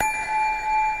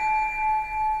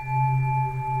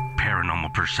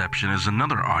Paranormal Perception is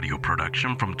another audio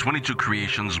production from 22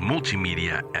 Creations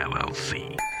Multimedia,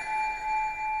 LLC.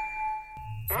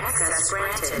 Access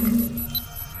granted.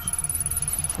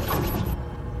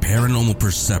 Paranormal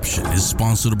Perception is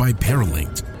sponsored by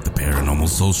Paralinked, the paranormal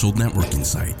social networking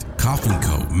site, Coffin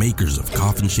Co., makers of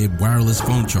coffin-shaped wireless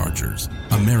phone chargers,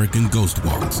 American Ghost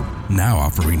Walks, now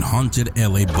offering haunted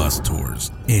LA bus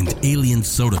tours, and Alien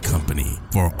Soda Company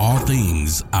for all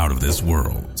things out of this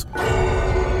world.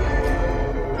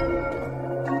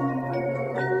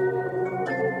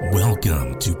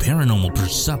 Welcome to Paranormal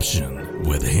Perception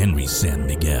with Henry San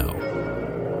Miguel.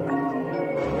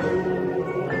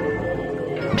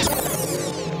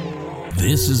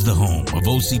 This is the home of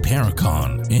OC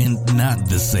Paracon and not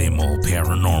the same old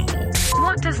paranormal.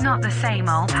 What does not the same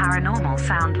old paranormal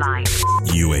sound like?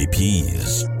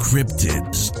 UAPs,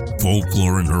 cryptids,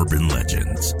 folklore and urban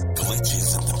legends,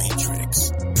 glitches in the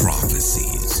Matrix,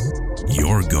 prophecies,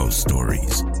 your ghost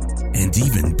stories, and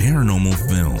even paranormal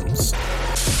films.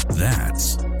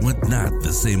 That's what not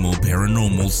the same old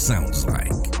paranormal sounds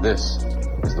like. This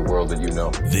is the world that you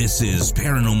know. This is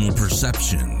Paranormal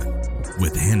Perception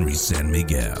with Henry San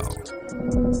Miguel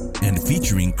and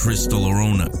featuring Crystal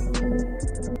Orona.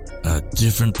 A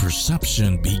different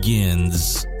perception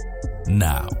begins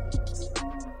now.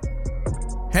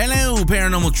 Hello,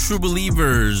 paranormal true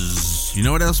believers. You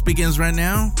know what else begins right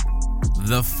now?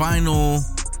 The final,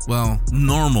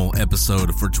 normal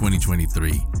episode for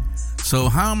 2023. So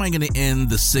how am I going to end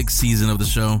the 6th season of the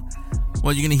show?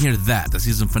 Well, you're going to hear that, the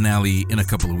season finale, in a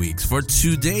couple of weeks. For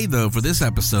today, though, for this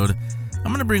episode, I'm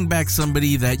going to bring back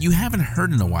somebody that you haven't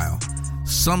heard in a while.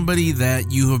 Somebody that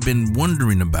you have been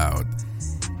wondering about.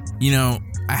 You know,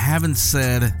 I haven't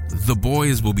said the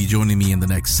boys will be joining me in the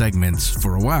next segment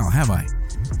for a while, have I?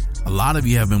 A lot of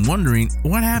you have been wondering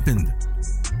what happened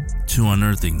to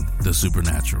unearthing the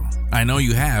supernatural. I know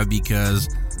you have, because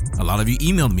a lot of you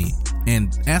emailed me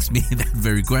and asked me that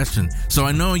very question. So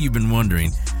I know you've been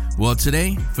wondering. Well,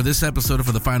 today, for this episode,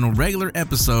 for the final regular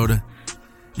episode,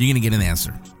 you're going to get an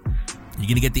answer. You're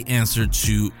going to get the answer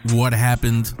to what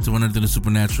happened to unearthing the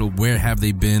supernatural, where have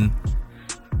they been,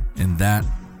 and that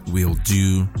we'll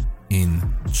do in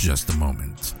just a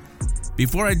moment.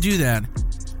 Before I do that,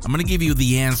 I'm going to give you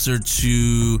the answer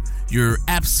to your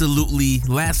absolutely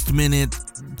last minute,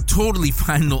 totally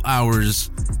final hours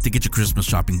to get your Christmas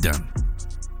shopping done.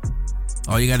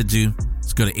 All you got to do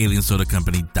is go to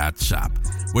aliensodacompany.shop.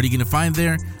 What are you going to find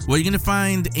there? Well, you're going to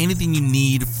find anything you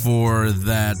need for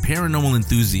that paranormal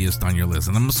enthusiast on your list.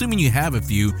 And I'm assuming you have a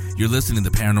few. You're listening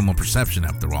to Paranormal Perception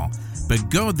after all. But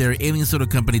go there,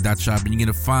 aliensodacompany.shop, and you're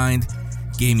going to find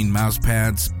gaming mouse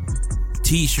pads,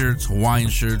 t-shirts, Hawaiian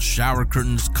shirts, shower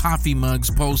curtains, coffee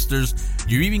mugs, posters.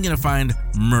 You're even going to find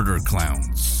murder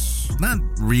clowns. Not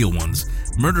real ones.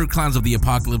 Murder Clowns of the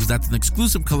Apocalypse. That's an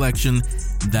exclusive collection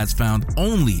that's found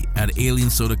only at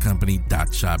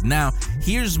aliensodacompany.shop. Now,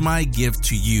 here's my gift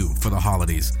to you for the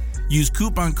holidays. Use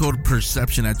coupon code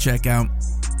PERCEPTION at checkout.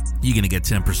 You're going to get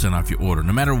 10% off your order.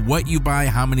 No matter what you buy,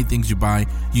 how many things you buy,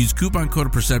 use coupon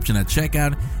code PERCEPTION at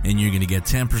checkout, and you're going to get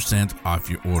 10% off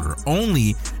your order.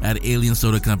 Only at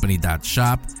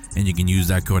aliensodacompany.shop, and you can use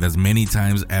that code as many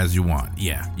times as you want.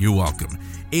 Yeah, you're welcome.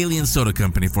 Alien Soda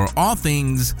Company, for all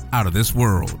things out of this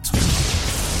world.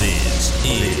 This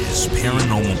is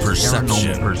Paranormal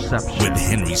Perception with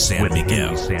Henry San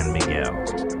Miguel.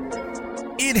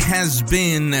 It has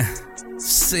been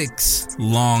 6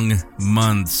 long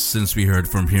months since we heard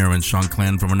from Hero and Sean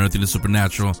Clan from Unearthing the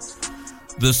Supernatural.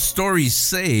 The stories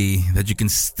say that you can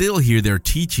still hear their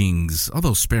teachings,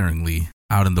 although sparingly,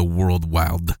 out in the World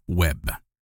Wide Web.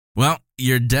 Well,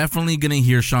 you're definitely going to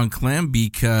hear Sean Clan,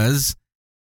 because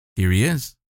here he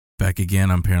is, back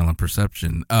again on Paranormal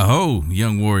Perception. Aho,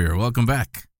 young warrior, welcome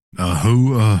back.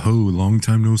 Aho, long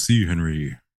time no see,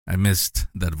 Henry. I missed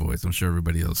that voice. I'm sure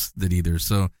everybody else did either.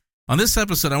 So on this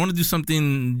episode, I want to do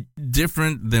something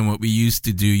different than what we used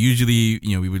to do. Usually,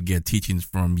 we would get teachings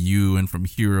from you and from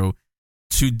Hero.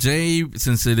 Today,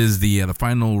 since it is the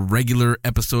final regular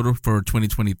episode for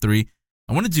 2023,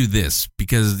 I want to do this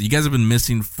because you guys have been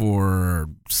missing for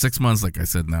 6 months, like I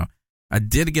said now. I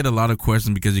did get a lot of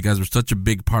questions because you guys were such a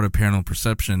big part of Paranormal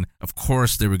Perception. Of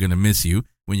course, they were going to miss you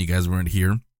when you guys weren't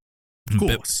here. Of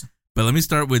course. But let me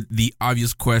start with the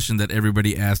obvious question that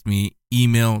everybody asked me.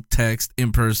 Email, text,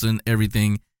 in person,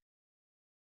 everything.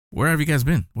 Where have you guys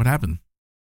been? What happened?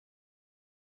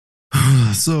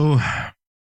 So,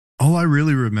 all I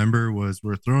really remember was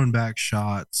we're throwing back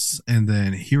shots, and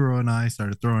then Hero and I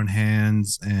started throwing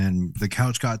hands, and the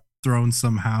couch got thrown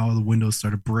somehow. The windows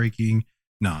started breaking.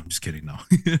 No, I'm just kidding. No.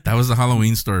 That was the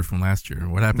Halloween story from last year.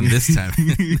 What happened this time?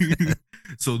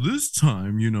 So this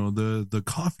time, the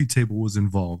coffee table was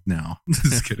involved now.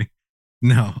 Just kidding.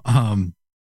 No.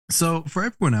 So for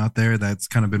everyone out there that's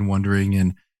kind of been wondering,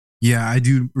 and yeah, I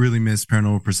do really miss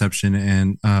paranormal perception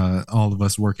and all of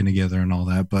us working together and all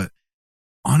that. But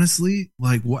honestly,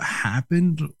 like what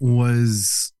happened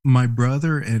was my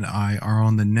brother and I are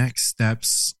on the next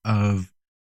steps of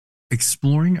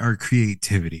exploring our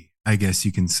creativity, I guess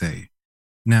you can say.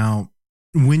 Now,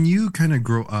 when you kind of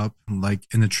grow up like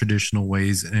in the traditional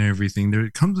ways and everything, there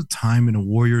comes a time in a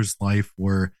warrior's life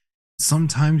where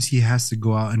sometimes he has to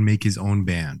go out and make his own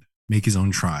band, make his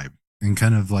own tribe, and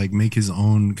kind of like make his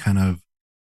own kind of,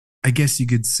 I guess you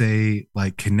could say,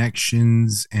 like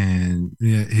connections and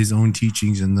his own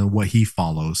teachings and what he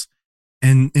follows.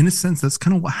 And in a sense, that's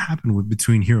kind of what happened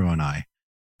between Hero and I.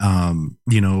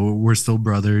 We're still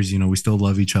brothers, we still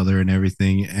love each other and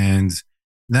everything. And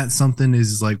that's something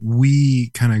is like we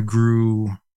kind of grew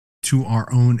to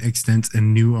our own extent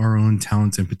and knew our own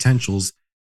talents and potentials.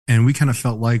 And we kind of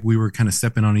felt like we were kind of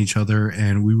stepping on each other,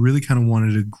 and we really kind of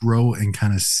wanted to grow and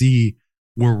kind of see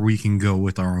where we can go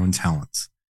with our own talents.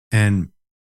 And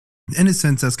in a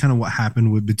sense, that's kind of what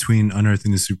happened between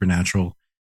Unearthing the Supernatural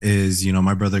is,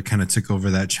 my brother kind of took over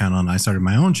that channel and I started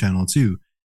my own channel too,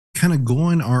 kind of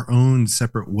going our own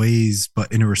separate ways,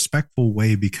 but in a respectful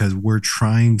way, because we're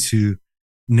trying to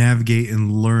navigate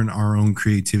and learn our own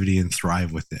creativity and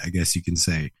thrive with it, I guess you can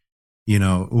say.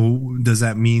 Does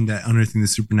that mean that Unearthing the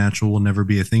Supernatural will never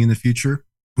be a thing in the future?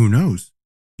 Who knows?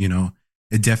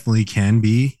 It definitely can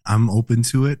be. I'm open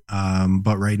to it.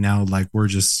 But right now, like we're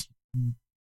just,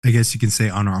 I guess you can say,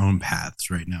 on our own paths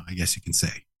right now, I guess you can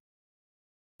say.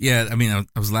 Yeah, I mean,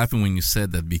 I was laughing when you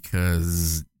said that,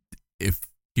 because if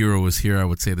Hero was here, I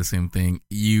would say the same thing.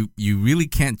 You really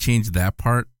can't change that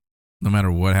part. No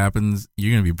matter what happens,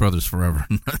 you're going to be brothers forever,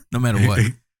 no matter what.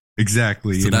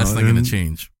 Exactly. So that's not going to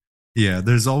change. Yeah,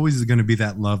 there's always going to be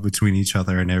that love between each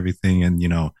other and everything. And,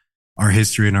 our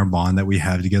history and our bond that we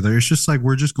have together. It's just like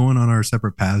we're just going on our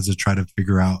separate paths to try to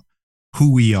figure out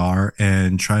who we are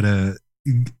and try to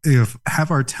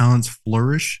have our talents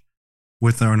flourish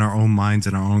within our own minds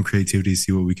and our own creativity,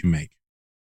 see what we can make.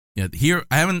 Yeah, Hero.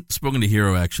 I haven't spoken to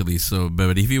Hero actually,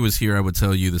 but if he was here, I would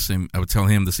tell you the same. I would tell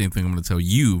him the same thing I'm going to tell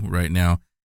you right now.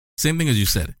 Same thing as you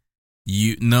said.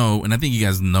 And I think you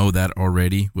guys know that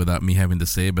already without me having to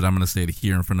say it, but I'm going to say it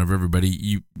here in front of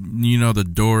everybody. The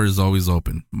door is always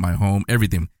open. My home,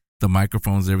 everything, the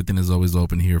microphones, everything is always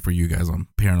open here for you guys on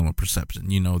Paranormal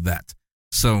Perception. You know that.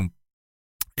 So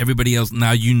everybody else,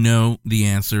 now you know the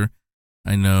answer.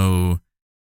 I know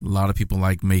a lot of people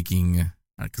like making,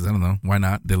 because I don't know, why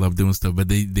not? They love doing stuff, but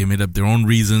they made up their own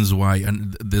reasons why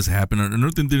this happened. And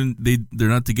they're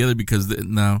not together because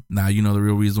now you know the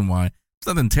real reason why. It's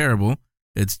nothing terrible.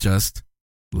 It's just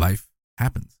life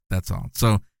happens. That's all.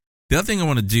 So the other thing I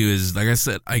want to do is, like I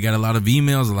said, I got a lot of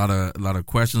emails, a lot of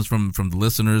questions from the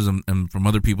listeners and from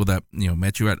other people that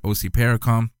met you at OC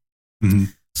Paracom. Mm-hmm.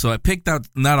 So I picked out,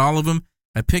 not all of them.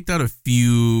 I picked out a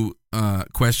few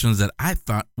questions that I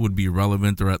thought would be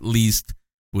relevant, or at least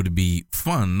would be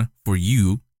fun for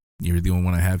you. You're the only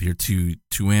one I have here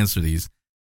to answer these.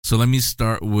 So let me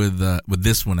start with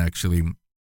this one actually.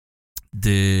 I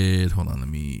didn't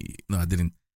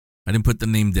put the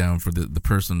name down for the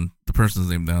person's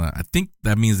name down. I think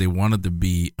that means they wanted to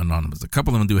be anonymous. A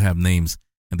couple of them do have names,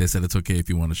 and they said it's okay if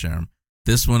you want to share them.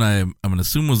 This one I'm going to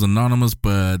assume was anonymous,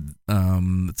 but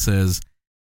it says,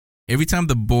 every time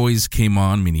the boys came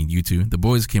on, meaning you two, the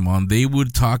boys came on, they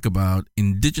would talk about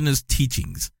indigenous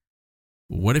teachings.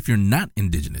 What if you're not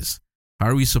indigenous? How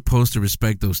are we supposed to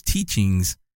respect those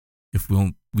teachings if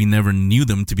we never knew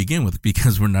them to begin with,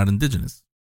 because we're not indigenous?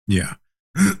 Yeah.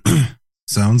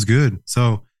 Sounds good.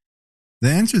 So the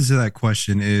answer to that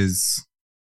question is,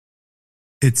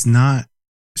 it's not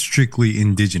strictly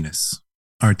indigenous.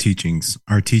 Our teachings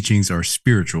are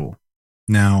spiritual.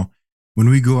 Now, when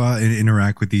we go out and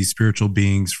interact with these spiritual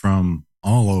beings from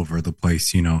all over the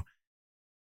place,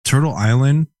 Turtle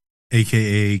Island,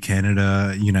 aka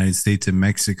Canada, United States, and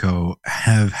Mexico,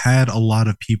 have had a lot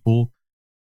of people,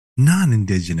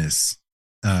 non-indigenous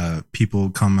people,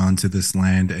 come onto this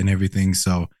land and everything.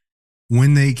 So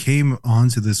when they came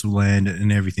onto this land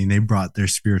and everything, they brought their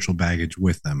spiritual baggage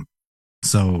with them.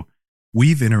 So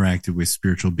we've interacted with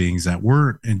spiritual beings that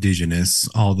weren't indigenous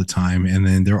all the time. And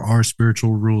then there are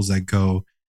spiritual rules that go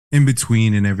in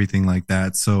between and everything like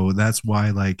that. So that's why,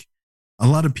 like, a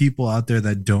lot of people out there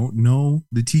that don't know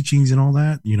the teachings and all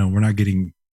that, we're not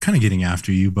getting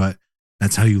after you, but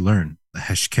that's how you learn. The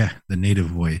heshke, the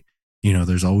native way.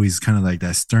 There's always kind of like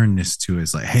that sternness to it.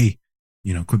 It's like, hey,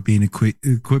 quit being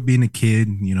a kid,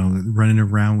 running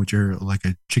around with your, like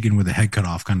a chicken with a head cut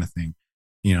off kind of thing.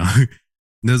 You know,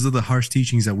 those are the harsh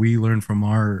teachings that we learn from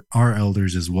our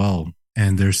elders as well.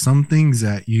 And there's some things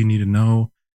that you need to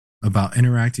know about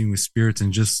interacting with spirits,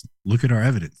 and just look at our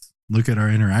evidence. Look at our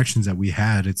interactions that we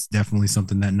had. It's definitely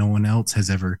something that no one else has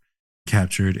ever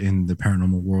captured in the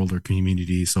paranormal world or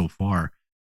community so far.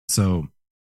 So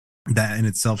that in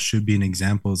itself should be an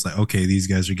example. It's like, okay, these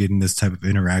guys are getting this type of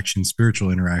interaction, spiritual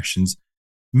interactions.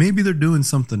 Maybe they're doing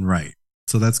something right.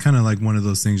 So that's kind of like one of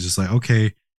those things, just like,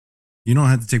 okay, you don't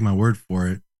have to take my word for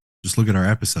it. Just look at our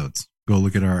episodes. Go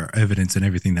look at our evidence and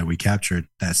everything that we captured.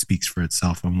 That speaks for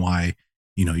itself, and why,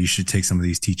 you should take some of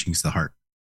these teachings to heart.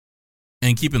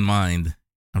 And keep in mind,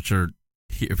 I'm sure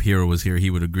if Hero was here,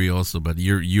 he would agree also, but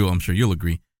I'm sure you'll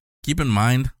agree. Keep in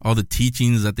mind all the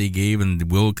teachings that they gave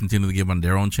and will continue to give on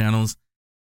their own channels.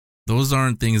 Those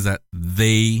aren't things that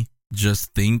they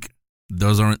just think.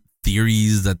 Those aren't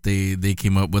theories that they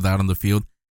came up with out in the field.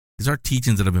 These are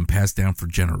teachings that have been passed down for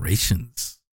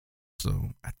generations. So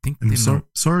I think. And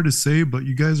sorry to say, but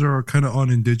you guys are kind of on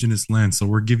indigenous land, so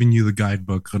we're giving you the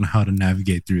guidebook on how to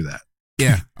navigate through that.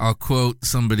 Yeah, I'll quote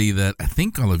somebody that I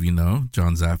think all of you know,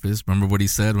 John Zaffis. Remember what he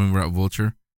said when we were at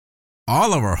Vulture?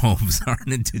 All of our homes are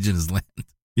in indigenous land.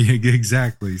 Yeah,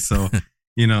 exactly. So,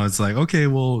 it's like, okay,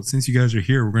 well, since you guys are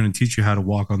here, we're going to teach you how to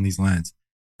walk on these lands.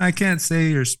 I can't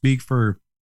say or speak for,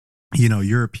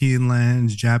 European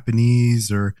lands,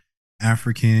 Japanese or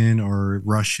African or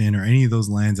Russian or any of those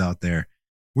lands out there.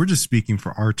 We're just speaking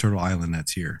for our Turtle Island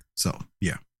that's here. So,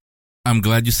 yeah. I'm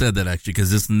glad you said that, actually,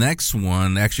 because this next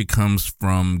one actually comes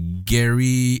from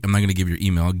Gary. I'm not going to give your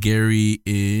email. Gary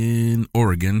in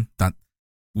Oregon. Not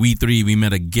we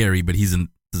met a Gary, but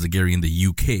there's a Gary in the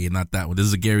UK, not that one. This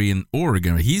is a Gary in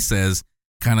Oregon. He says,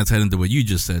 kind of tied into what you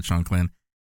just said, Sean Clan,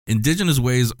 indigenous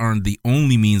ways aren't the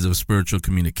only means of spiritual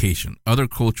communication. Other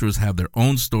cultures have their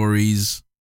own stories.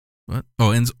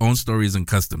 Own stories and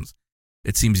customs.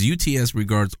 It seems UTS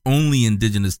regards only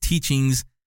indigenous teachings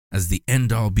as the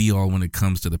end-all be-all when it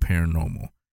comes to the paranormal.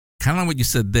 Kind of like what you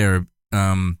said there.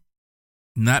 I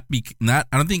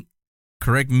don't think,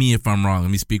 correct me if I'm wrong,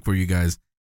 let me speak for you guys.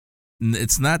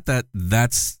 It's not that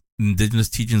indigenous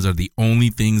teachings are the only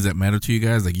things that matter to you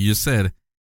guys. Like you just said,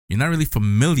 you're not really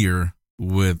familiar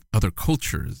with other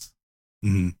cultures,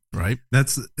 right?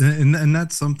 That's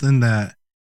something that,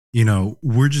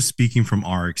 we're just speaking from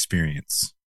our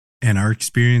experience, and our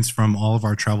experience from all of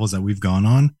our travels that we've gone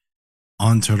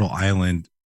on Turtle Island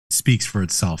speaks for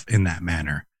itself in that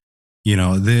manner.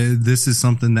 This is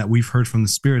something that we've heard from the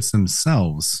spirits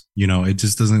themselves. It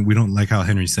just doesn't, we don't, like how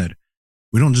Henry said,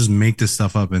 we don't just make this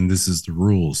stuff up and this is the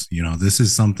rules. This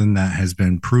is something that has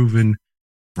been proven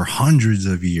for hundreds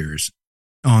of years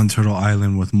on Turtle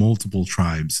Island, with multiple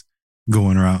tribes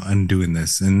going around and doing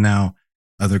this. And now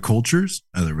other cultures,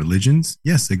 other religions,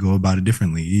 yes, they go about it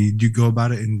differently. You go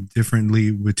about it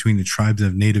differently between the tribes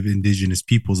of native indigenous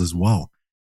peoples as well.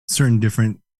 Certain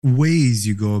different ways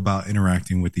you go about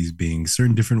interacting with these beings,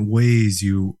 certain different ways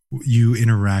you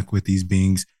interact with these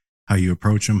beings, how you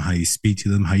approach them, how you speak to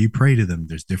them, how you pray to them.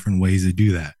 There's different ways to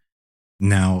do that.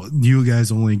 Now, you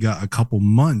guys only got a couple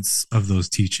months of those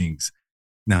teachings.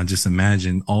 Now, just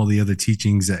imagine all the other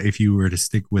teachings that if you were to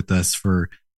stick with us for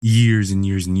years and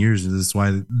years and years. And this is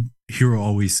why Hero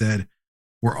always said,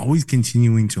 we're always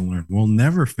continuing to learn. We'll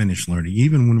never finish learning.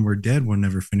 Even when we're dead, we'll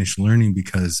never finish learning,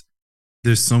 because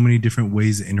there's so many different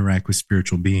ways to interact with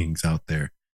spiritual beings out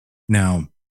there. Now,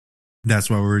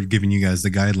 that's why we're giving you guys the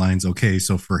guidelines. Okay,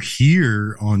 so for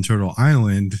here on Turtle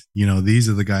Island, these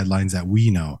are the guidelines that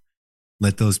we know.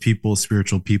 Let those people,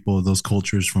 spiritual people, those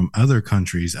cultures from other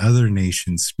countries, other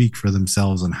nations speak for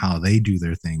themselves on how they do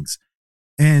their things.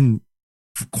 And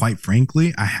quite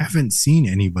frankly, I haven't seen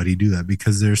anybody do that,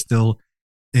 because they're still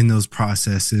in those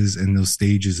processes and those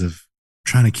stages of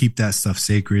trying to keep that stuff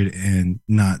sacred and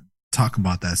not talk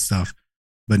about that stuff.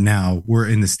 But now we're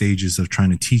in the stages of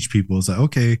trying to teach people. It's like,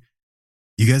 okay,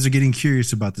 you guys are getting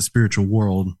curious about the spiritual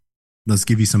world. Let's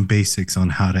give you some basics on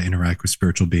how to interact with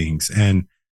spiritual beings. And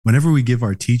whenever we give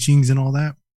our teachings and all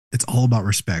that, it's all about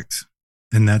respect.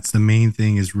 And that's the main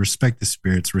thing, is respect the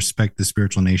spirits, respect the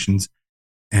spiritual nations.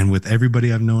 And with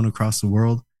everybody I've known across the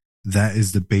world, that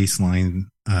is the baseline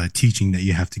teaching that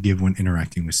you have to give when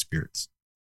interacting with spirits.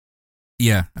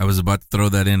 Yeah, I was about to throw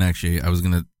that in, actually.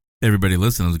 Everybody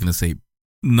listen, I was going to say,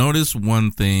 notice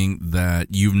one thing that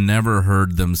you've never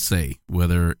heard them say,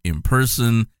 whether in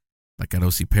person, like at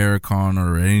OC Paracon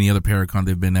or any other Paracon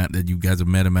they've been at that you guys have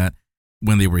met them at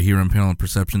when they were here on Paranormal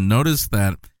Perception. Notice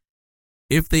that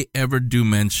if they ever do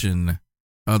mention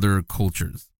other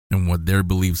cultures and what their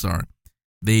beliefs are,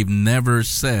 they've never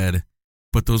said,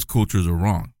 but those cultures are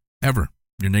wrong, ever.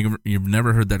 You've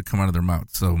never heard that come out of their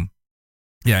mouth. So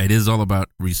Yeah, it is all about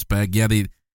respect. Yeah,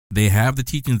 they have the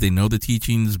teachings, they know the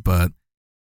teachings, but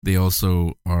they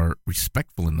also are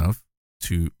respectful enough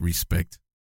to respect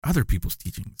other people's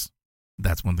teachings.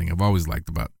 That's one thing I've always liked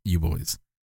about you boys.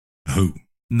 Oh.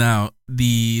 Now,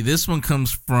 this one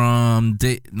comes from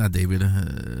Deborah.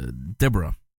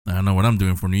 I don't know what I'm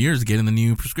doing for New Year's, getting the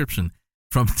new prescription.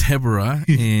 From Deborah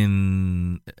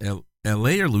in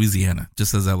L.A. or Louisiana,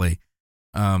 just says L.A.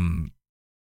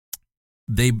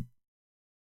 They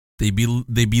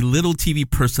belittle TV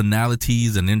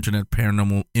personalities and internet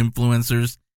paranormal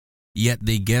influencers, yet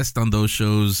they guest on those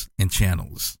shows and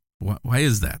channels. Why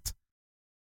is that?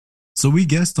 So we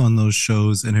guest on those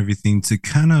shows and everything to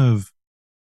kind of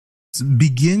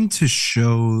begin to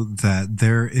show that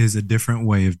there is a different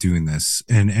way of doing this.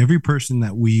 And every person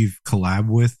that we've collabed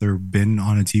with or been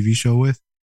on a TV show with,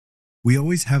 we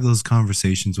always have those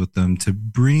conversations with them to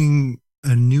bring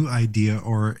a new idea,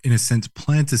 or in a sense,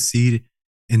 plant a seed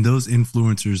in those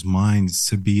influencers' minds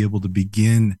to be able to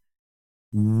begin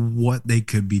what they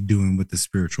could be doing with the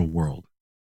spiritual world.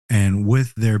 And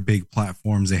with their big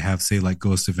platforms, they have, say, like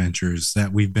Ghost Adventures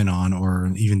that we've been on, or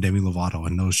even Demi Lovato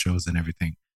and those shows and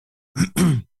everything.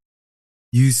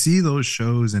 You see those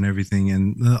shows and everything,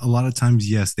 and a lot of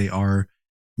times, yes, they are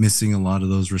missing a lot of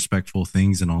those respectful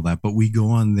things and all that, but we go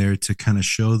on there to kind of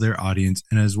show their audience,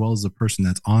 and as well as the person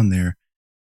that's on there,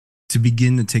 to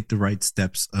begin to take the right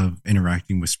steps of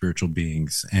interacting with spiritual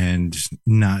beings, and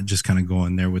not just kind of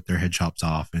going there with their head chops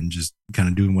off and just kind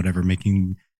of doing whatever,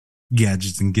 making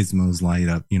gadgets and gizmos light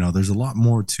up. There's a lot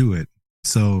more to it.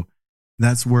 So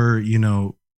that's where,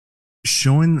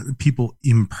 showing people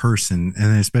in person,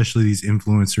 and especially these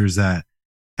influencers that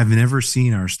have never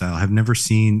seen our style, have never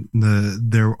seen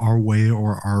our way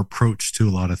or our approach to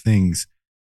a lot of things,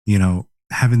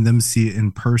 having them see it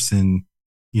in person,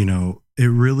 it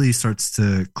really starts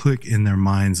to click in their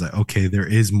minds like, okay, there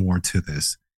is more to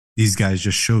this. These guys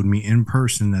just showed me in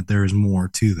person that there is more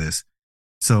to this.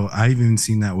 So I've even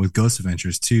seen that with Ghost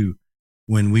Adventures too.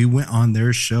 When we went on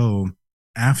their show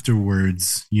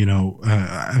afterwards,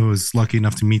 I was lucky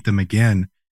enough to meet them again.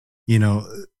 We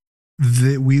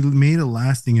made a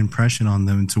lasting impression on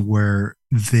them to where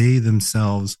they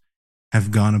themselves have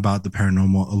gone about the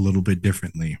paranormal a little bit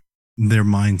differently. Their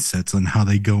mindsets and how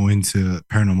they go into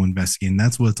paranormal investigating.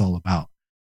 That's what it's all about.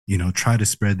 Try to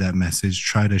spread that message,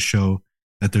 try to show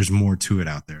that there's more to it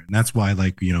out there. And that's why,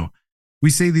 we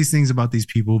say these things about these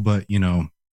people, but,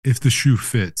 if the shoe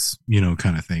fits,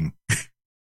 kind of thing.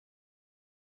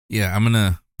 Yeah, I'm going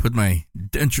to put my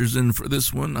dentures in for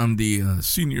this one. I'm the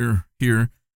senior here.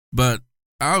 But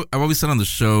I've always said on the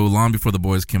show, long before the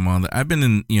boys came on, that I've been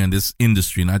in in this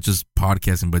industry, not just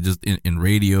podcasting, but just in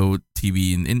radio,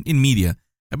 TV, and in media.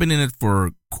 I've been in it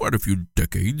for quite a few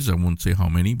decades. I won't say how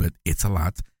many, but it's a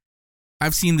lot.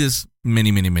 I've seen this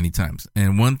many, many, many times.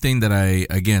 And one thing that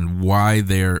why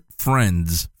they're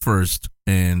friends first,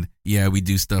 and yeah, we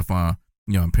do stuff on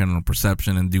paranormal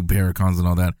perception and do paracons and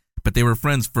all that. But they were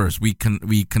friends first. We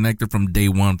connected from day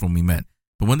one when we met.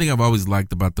 But one thing I've always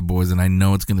liked about the boys, and I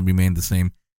know it's going to remain the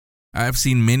same, I've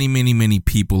seen many, many, many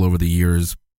people over the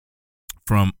years,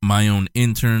 from my own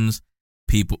interns,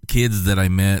 kids that I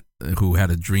met who had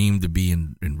a dream to be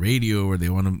in radio, or they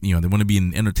want to be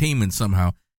in entertainment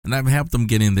somehow, and I've helped them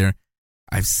get in there.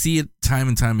 I see it time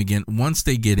and time again. Once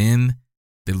they get in,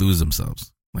 they lose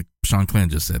themselves. Like Sean Clan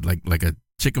just said, like a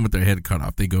chicken with their head cut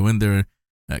off. They go in there,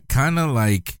 kind of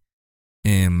like.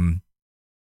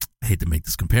 I hate to make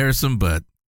this comparison, but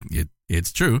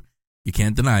it's true. You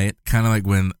can't deny it. Kind of like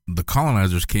when the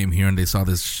colonizers came here and they saw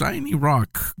this shiny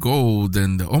rock, gold,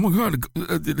 and oh my God,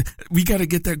 we got to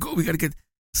get that gold.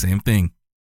 Same thing.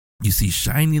 You see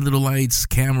shiny little lights,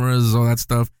 cameras, all that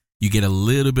stuff. You get a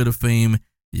little bit of fame,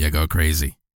 you go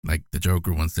crazy. Like the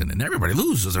Joker once did, and everybody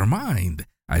loses their mind.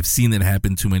 I've seen it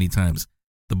happen too many times.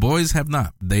 The boys have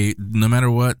not. They, no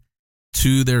matter what,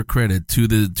 to their credit, to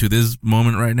this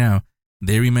moment right now,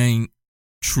 they remain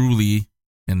truly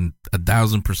and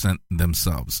 1,000%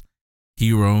 themselves.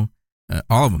 Hero,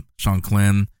 all of them. Sean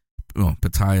Clan,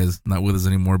 Pataya's not with us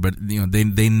anymore, but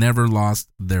they never lost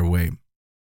their way.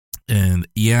 And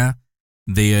yeah,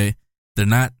 they're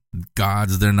not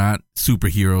gods. They're not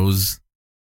superheroes.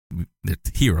 They're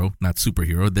hero, not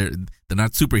superhero. They're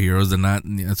not superheroes. They're not,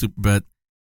 but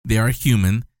they are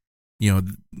human.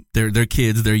 They're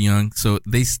kids, they're young, so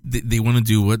they want to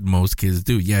do what most kids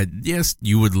do. Yeah, yes,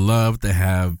 you would love to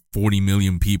have 40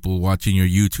 million people watching your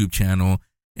YouTube channel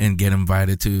and get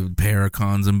invited to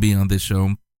Paracons and be on this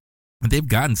show. They've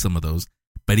gotten some of those,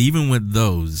 but even with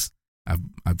those,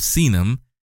 I've seen them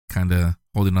kind of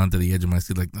holding on to the edge of my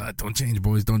seat, like, don't change,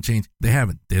 boys, don't change. They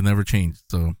haven't. They've never changed.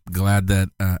 So glad that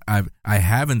I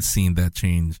haven't seen that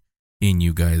change in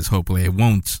you guys. Hopefully I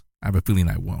won't. I have a feeling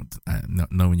I won't.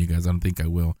 Knowing you guys, I don't think I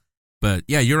will. But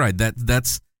yeah, you're right.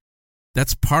 That's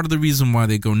part of the reason why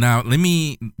they go. Now,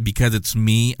 because it's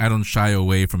me, I don't shy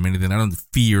away from anything. I don't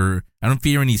fear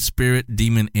any spirit,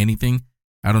 demon, anything.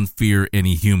 I don't fear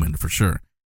any human, for sure.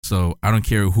 So I don't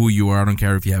care who you are. I don't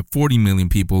care if you have 40 million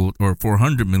people or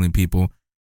 400 million people.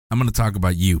 I'm going to talk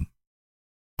about you.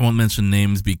 I won't mention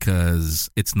names because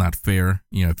it's not fair.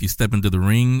 You know, if you step into the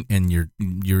ring and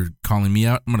you're calling me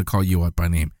out, I'm going to call you out by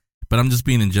name. But I'm just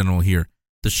being in general here.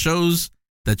 The shows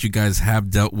that you guys have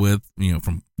dealt with, you know,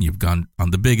 from you've gone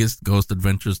on the biggest Ghost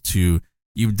Adventures to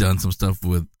you've done some stuff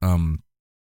with,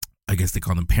 I guess they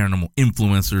call them paranormal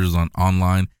influencers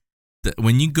online.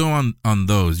 When you go on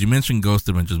those, you mentioned Ghost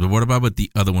Adventures, but what about with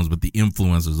the other ones, with the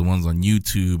influencers, the ones on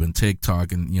YouTube and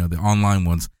TikTok and, you know, the online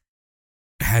ones?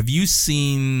 Have you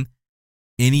seen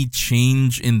any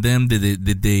change in them? Did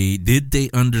they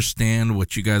understand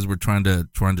what you guys were trying to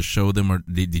show them, or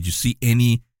did you see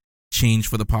any change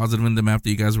for the positive in them after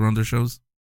you guys were on their shows?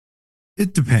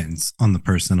 It depends on the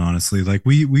person, honestly. Like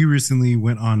we recently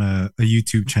went on a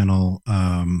YouTube channel,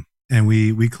 and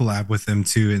we collab with them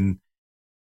too, and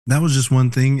that was just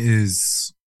one thing.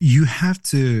 Is you have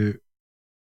to.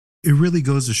 It really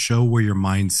goes to show where your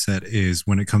mindset is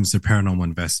when it comes to paranormal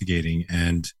investigating.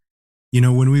 And, you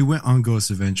know, when we went on Ghost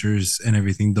Adventures and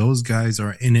everything, those guys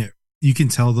are in it. You can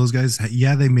tell those guys,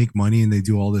 yeah, they make money and they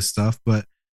do all this stuff, but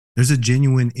there's a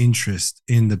genuine interest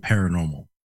in the paranormal.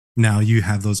 Now you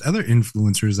have those other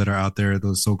influencers that are out there,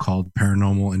 those so-called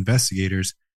paranormal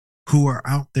investigators who are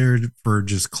out there for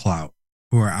just clout,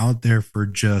 who are out there for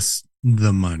just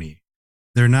the money.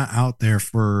 They're not out there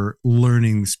for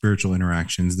learning spiritual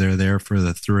interactions. They're there for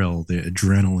the thrill, the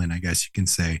adrenaline, I guess you can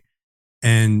say.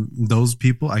 And those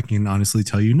people, I can honestly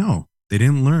tell you, no, they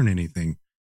didn't learn anything,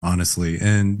 honestly.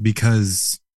 And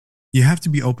because you have to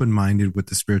be open-minded with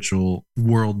the spiritual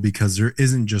world, because there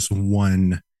isn't just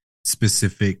one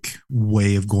specific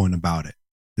way of going about it.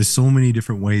 There's so many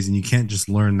different ways, and you can't just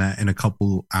learn that in a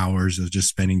couple hours of just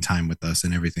spending time with us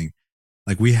and everything.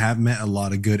 Like, we have met a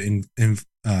lot of good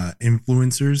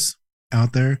influencers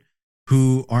out there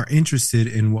who are interested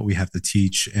in what we have to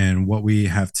teach and what we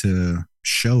have to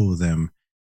show them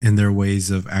in their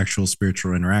ways of actual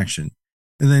spiritual interaction.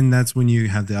 And then that's when you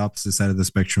have the opposite side of the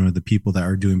spectrum of the people that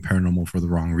are doing paranormal for the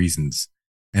wrong reasons.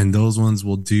 And those ones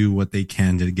will do what they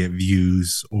can to get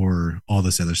views or all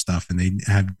this other stuff. And they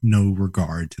have no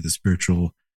regard to the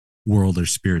spiritual world or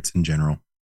spirits in general.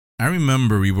 I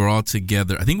remember we were all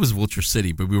together. I think it was Vulture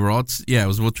City, but we were all, it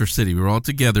was Vulture City. We were all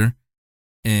together,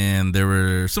 and there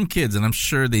were some kids, and I'm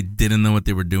sure they didn't know what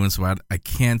they were doing, so I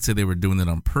can't say they were doing it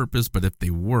on purpose, but if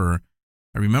they were,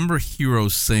 I remember Hero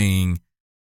saying,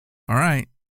 all right,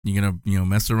 you're going to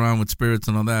mess around with spirits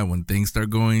and all that. When things start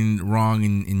going wrong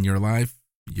in your life,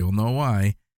 you'll know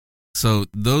why. So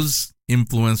those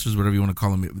influencers, whatever you want to call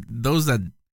them, those that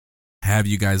have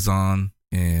you guys on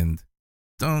and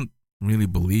don't really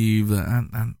believe, I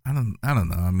don't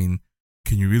know. I mean,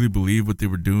 can you really believe what they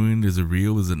were doing? Is it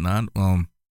real? Is it not?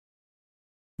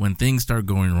 When things start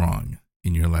going wrong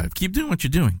in your life, keep doing what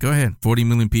you're doing. Go ahead. 40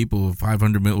 million people,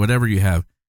 500 million, whatever you have,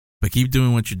 but keep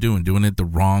doing what you're doing it the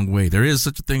wrong way. There is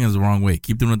such a thing as the wrong way.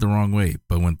 Keep doing it the wrong way.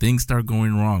 But when things start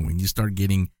going wrong, when you start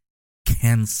getting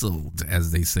canceled,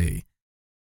 as they say,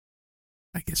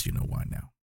 I guess you know why now.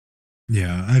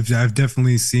 Yeah, I've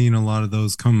definitely seen a lot of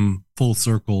those come full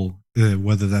circle,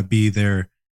 whether that be their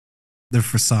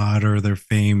facade or their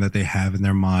fame that they have in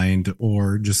their mind,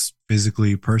 or just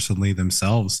physically, personally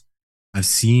themselves. I've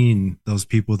seen those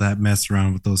people that mess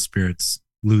around with those spirits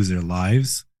lose their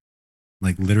lives,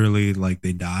 like literally, like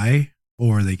they die,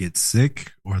 or they get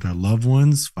sick, or their loved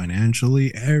ones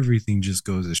financially. Everything just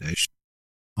goes to shit,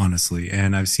 honestly.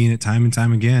 And I've seen it time and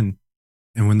time again.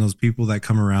 And when those people that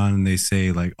come around and they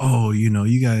say like, oh, you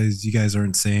guys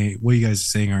aren't saying what you guys are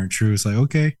saying aren't true. It's like,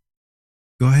 okay,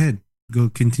 go ahead, go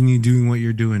continue doing what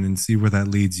you're doing and see where that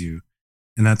leads you.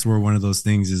 And that's where one of those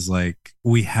things is like,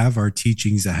 we have our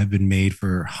teachings that have been made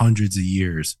for hundreds of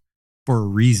years for a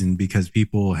reason, because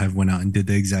people have went out and did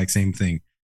the exact same thing.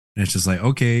 And it's just like,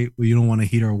 okay, well, you don't want to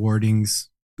heed our wordings.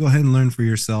 Go ahead and learn for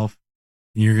yourself.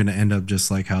 And you're going to end up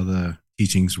just like how the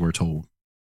teachings were told.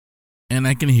 And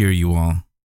I can hear you all.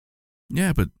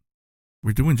 Yeah, but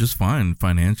we're doing just fine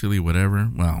financially,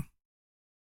 whatever. Well,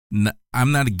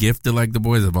 I'm not gifted like the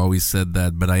boys. I've always said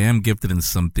that, but I am gifted in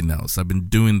something else. I've been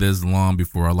doing this long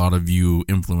before a lot of you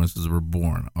influencers were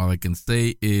born. All I can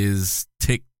say is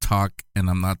TikTok, and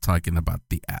I'm not talking about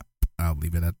the app. I'll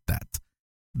leave it at that.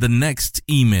 the next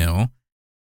email,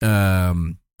 this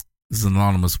is an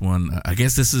anonymous one. I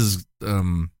guess this is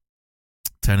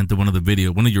tied into one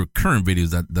of your current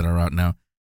videos that are out now,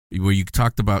 where you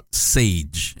talked about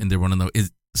sage, and they want to know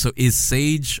is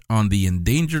sage on the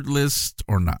endangered list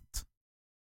or not?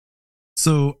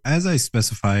 So as I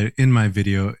specified in my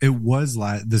video, it was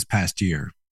this past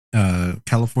year.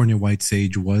 California white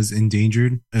sage was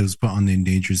endangered. It was put on the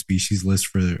endangered species list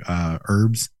for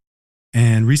herbs,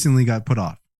 and recently got put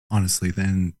off. Honestly,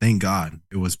 then thank God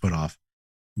it was put off.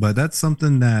 But that's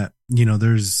something that,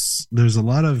 there's a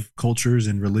lot of cultures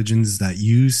and religions that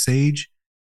use sage,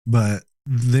 but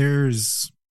there's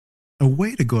a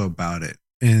way to go about it.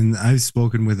 And I've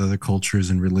spoken with other cultures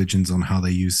and religions on how they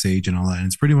use sage and all that. And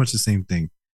it's pretty much the same thing,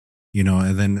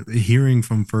 and then hearing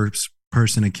from first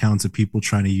person accounts of people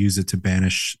trying to use it to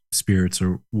banish spirits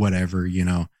or whatever,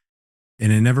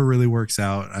 and it never really works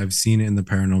out. I've seen it in the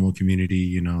paranormal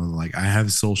community, like I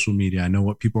have social media. I know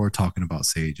what people are talking about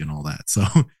sage and all that. So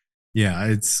yeah,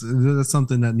 that's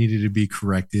something that needed to be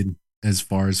corrected as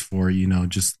far as for,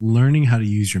 just learning how to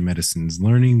use your medicines,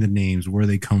 learning the names, where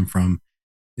they come from,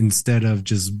 instead of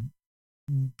just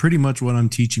pretty much what I'm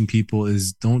teaching people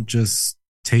is don't just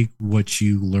take what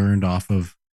you learned off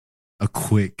of a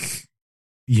quick,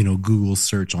 Google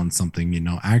search on something,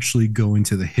 actually go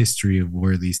into the history of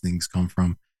where these things come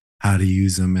from, how to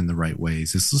use them in the right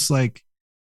ways. It's just like,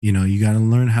 you got to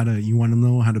learn you want to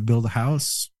know how to build a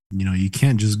house. You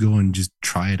can't just go and just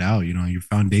try it out. Your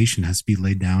foundation has to be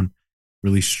laid down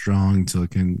really strong so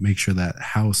it can make sure that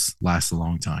house lasts a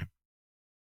long time.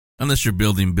 Unless you're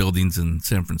building buildings in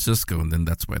San Francisco, and then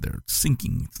that's why they're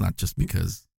sinking. It's not just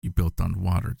because you built on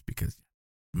water. It's because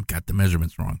you got the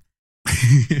measurements wrong.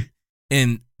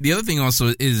 And the other thing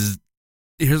also is,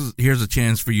 here's a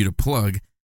chance for you to plug.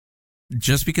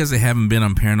 Just because they haven't been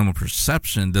on Paranormal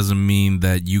Perception doesn't mean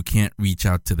that you can't reach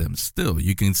out to them still.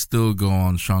 You can still go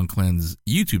on Sean Clen's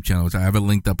YouTube channel, which I have it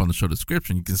linked up on the show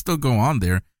description. You can still go on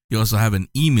there. You also have an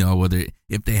email,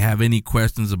 if they have any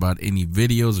questions about any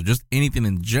videos or just anything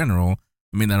in general.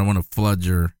 I mean, I don't want to flood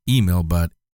your email,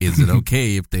 but is it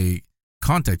okay if they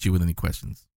contact you with any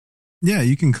questions? Yeah,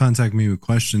 you can contact me with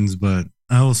questions, but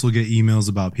I also get emails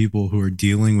about people who are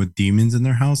dealing with demons in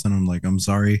their house. And I'm like, I'm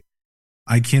sorry,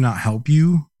 I cannot help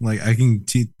you. Like, I can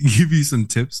give you some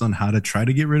tips on how to try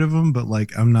to get rid of them, but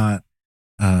like, I'm not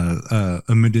a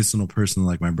medicinal person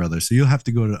like my brother. So you'll have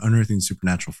to go to Unearthing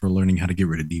Supernatural for learning how to get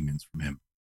rid of demons from him.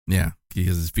 Yeah,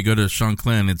 because if you go to Sean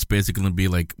Clan, it's basically going to be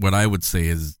like, what I would say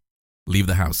is leave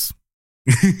the house.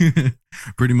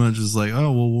 Pretty much is like,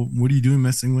 oh, well, what are you doing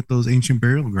messing with those ancient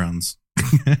burial grounds?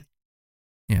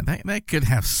 Yeah, that could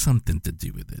have something to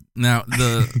do with it. Now,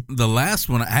 the last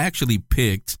one I actually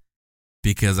picked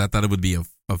because I thought it would be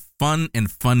a fun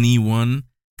and funny one,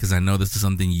 because I know this is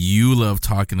something you love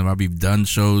talking about. We've done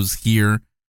shows here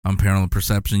on Paranormal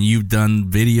Perception. You've done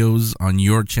videos on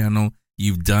your channel.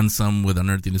 You've done some with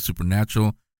Unearthing the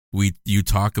Supernatural. You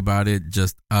talk about it,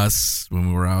 just us, when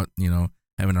we were out,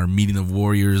 having our meeting of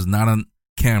warriors, not on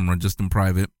camera, just in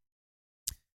private.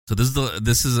 So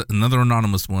this is another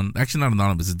anonymous one. Actually, not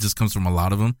anonymous. It just comes from a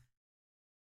lot of them.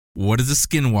 What is a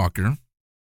skinwalker?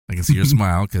 I can see your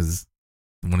smile because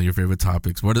one of your favorite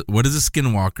topics. What is a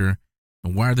skinwalker,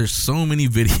 and why are there so many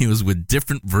videos with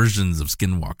different versions of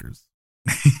skinwalkers?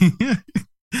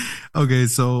 Okay,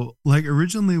 so like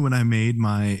originally when I made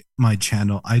my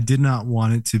channel, I did not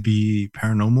want it to be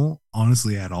paranormal,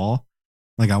 honestly, at all.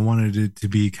 Like I wanted it to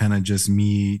be kind of just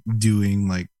me doing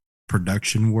like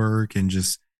production work and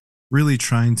just really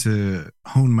trying to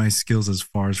hone my skills as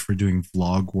far as for doing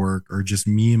vlog work or just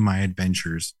me and my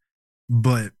adventures.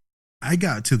 But I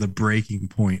got to the breaking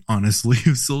point, honestly,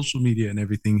 of social media and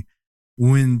everything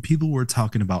when people were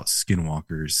talking about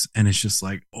skinwalkers, and it's just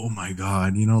like, oh my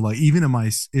God, like even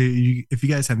in if you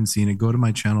guys haven't seen it, go to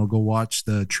my channel, go watch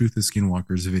the Truth of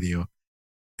Skinwalkers video.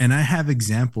 And I have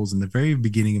examples in the very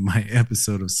beginning of my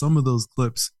episode of some of those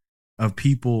clips of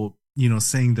people,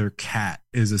 saying their cat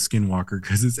is a skinwalker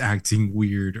because it's acting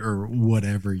weird or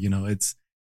whatever. It's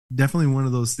definitely one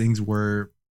of those things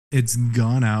where it's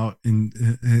gone out,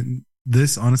 and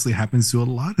this honestly happens to a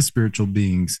lot of spiritual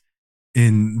beings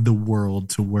in the world,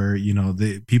 to where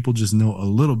the people just know a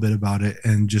little bit about it,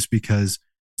 and just because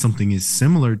something is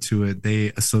similar to it,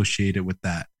 they associate it with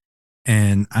that.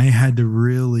 And I had to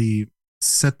really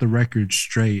set the record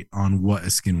straight on what a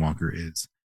skinwalker is.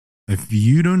 If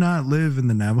you do not live in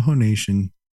the Navajo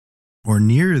Nation or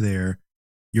near there,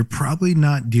 you're probably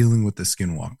not dealing with a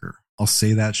skinwalker. I'll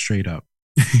say that straight up.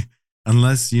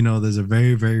 Unless, there's a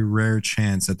very, very rare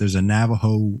chance that there's a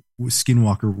Navajo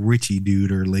skinwalker witchy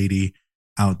dude or lady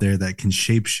out there that can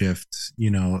shapeshift,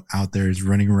 out there is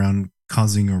running around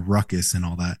causing a ruckus and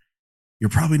all that, you're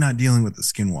probably not dealing with the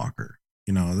skinwalker.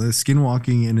 The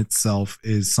skinwalking in itself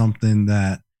is something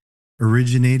that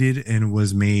originated and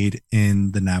was made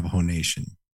in the Navajo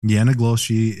Nation.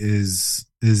 Yanagloshi is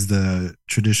the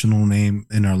traditional name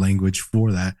in our language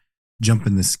for that,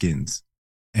 jumping the skins.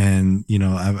 And,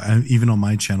 I've even on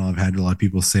my channel, I've had a lot of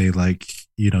people say like,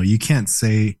 you can't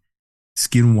say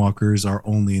skinwalkers are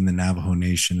only in the Navajo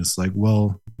Nation. It's like,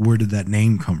 well, where did that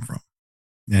name come from?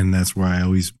 And that's where I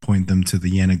always point them to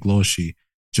the Yanagloshi,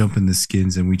 jumping the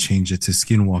skins, and we change it to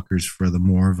skinwalkers for the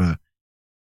more of a,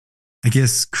 I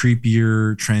guess,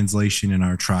 creepier translation in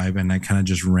our tribe. And I kind of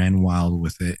just ran wild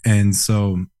with it. And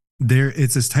so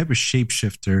it's this type of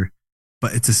shapeshifter,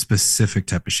 but it's a specific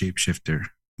type of shapeshifter.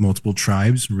 Multiple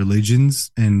tribes,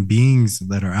 religions, and beings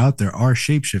that are out there are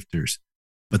shapeshifters,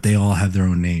 but they all have their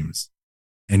own names.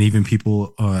 And even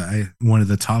people, one of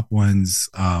the top ones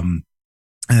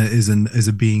is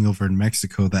a being over in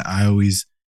Mexico that I always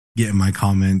get in my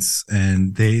comments,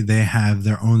 and they have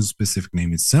their own specific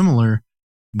name. It's similar,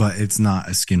 but it's not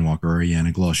a skinwalker or a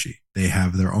Yanagloshi. They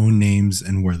have their own names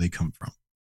and where they come from.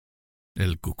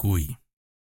 El Cucuy.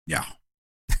 Yeah.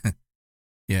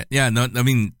 Yeah. No, I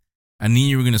mean, I knew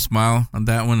you were going to smile on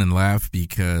that one and laugh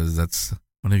because that's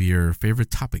one of your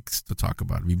favorite topics to talk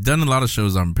about. We've done a lot of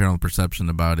shows on paranormal perception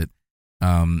about it.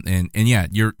 And yeah,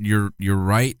 you're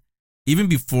right. Even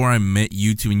before I met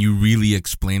you two and you really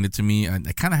explained it to me, I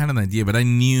kind of had an idea, but I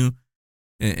knew,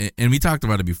 and we talked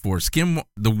about it before,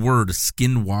 the word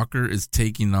skinwalker is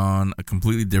taking on a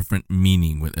completely different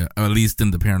meaning, at least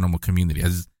in the paranormal community.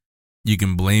 As you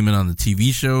can blame it on the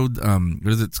TV show,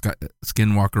 what is it,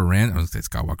 Skinwalker Ranch? I was going to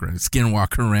say Skywalker Ranch,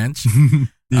 Skinwalker Ranch,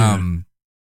 yeah.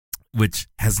 Which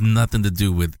has nothing to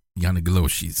do with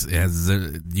Yanagloshis. It has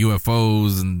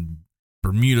UFOs and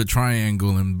Bermuda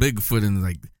Triangle and Bigfoot, and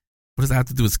like, what does that have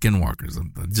to do with skinwalkers?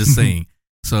 I'm just saying.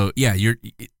 So yeah,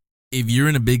 if you're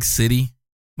in a big city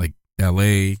like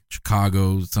LA,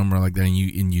 Chicago, somewhere like that, and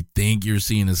you think you're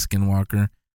seeing a skinwalker,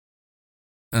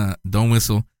 don't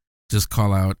whistle. Just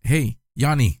call out, "Hey,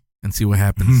 Yanni," and see what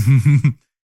happens.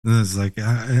 It's like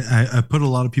I put a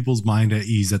lot of people's mind at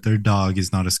ease that their dog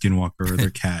is not a skinwalker or their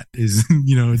cat is,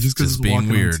 just because it's being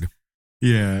weird.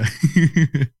 Yeah.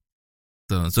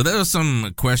 So there are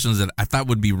some questions that I thought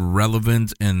would be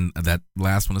relevant, and that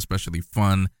last one especially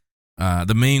fun.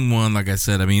 The main one, like I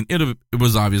said, I mean, it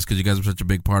was obvious because you guys were such a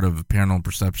big part of paranormal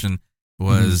perception,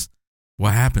 was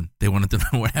what happened. They wanted to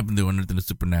know what happened. They wanted to know the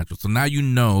supernatural. So now you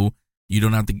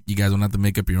guys don't have to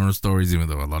make up your own stories, even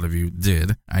though a lot of you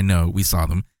did. I know, we saw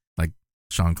them. Like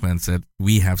Sean Clan said,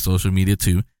 we have social media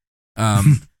too.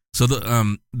 So let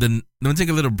me take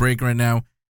a little break right now.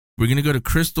 We're gonna go to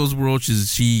Crystal's world.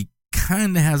 She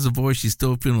kind of has a voice. She's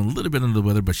still feeling a little bit under the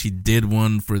weather, but she did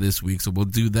one for this week. So we'll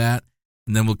do that,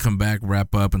 and then we'll come back,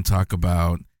 wrap up, and talk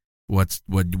about what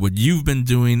you've been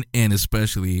doing, and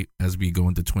especially as we go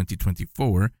into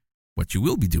 2024, what you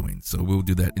will be doing. So we'll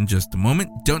do that in just a moment.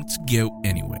 Don't go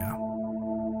anywhere.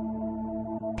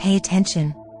 Pay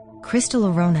attention. Crystal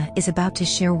Arona is about to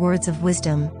share words of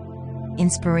wisdom,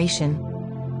 inspiration,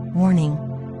 warning.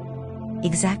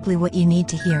 Exactly what you need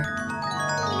to hear.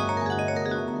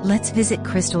 Let's visit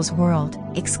Crystal's world,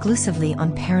 exclusively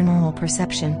on Paranormal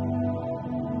Perception.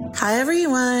 Hi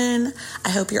everyone. I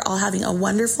hope you're all having a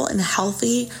wonderful and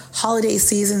healthy holiday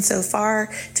season so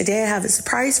far. Today I have a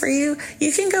surprise for you.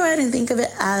 You can go ahead and think of it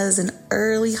as an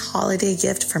early holiday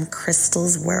gift from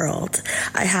Crystal's world.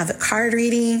 I have a card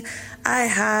reading, I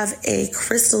have a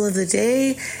crystal of the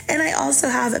day, and I also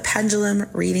have a pendulum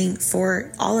reading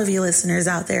for all of you listeners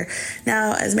out there.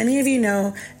 Now, as many of you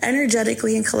know,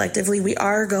 energetically and collectively, we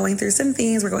are going through some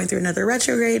things. We're going through another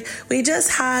retrograde. We just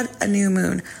had a new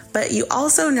moon, but you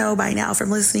also know by now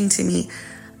from listening to me,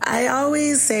 I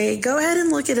always say, go ahead and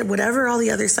look at whatever all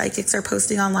the other psychics are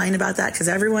posting online about that, because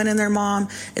everyone and their mom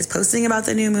is posting about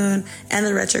the new moon and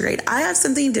the retrograde. I have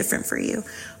something different for you.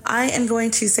 I am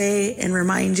going to say and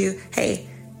remind you, hey,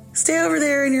 stay over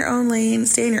there in your own lane,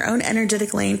 stay in your own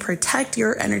energetic lane, protect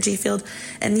your energy field.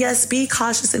 And yes, be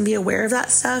cautious and be aware of that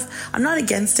stuff. I'm not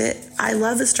against it. I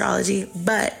love astrology,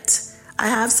 but I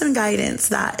have some guidance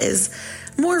that is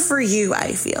more for you,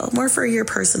 I feel, more for your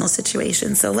personal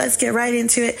situation. So let's get right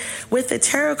into it with the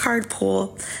tarot card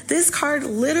pull. This card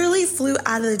literally flew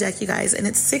out of the deck, you guys, and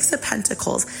it's Six of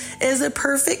Pentacles. It is a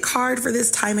perfect card for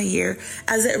this time of year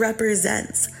as it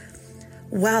represents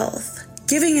wealth,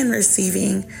 giving and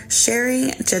receiving,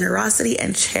 sharing, generosity,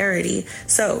 and charity.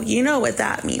 So you know what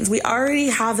that means. We already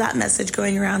have that message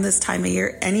going around this time of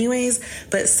year anyways,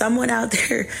 but someone out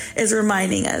there is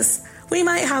reminding us, we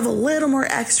might have a little more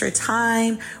extra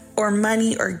time or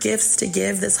money or gifts to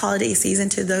give this holiday season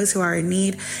to those who are in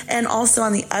need. And also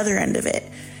on the other end of it,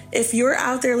 if you're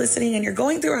out there listening and you're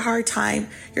going through a hard time,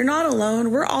 you're not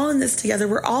alone. We're all in this together.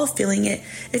 We're all feeling it.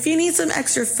 If you need some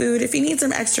extra food, if you need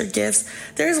some extra gifts,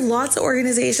 there's lots of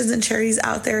organizations and charities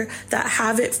out there that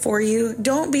have it for you.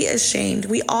 Don't be ashamed.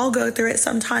 We all go through it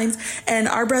sometimes, and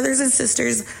our brothers and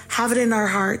sisters have it in our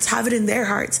hearts, have it in their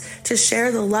hearts to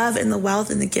share the love and the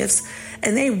wealth and the gifts,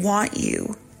 and they want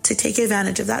you to take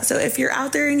advantage of that. So if you're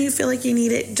out there and you feel like you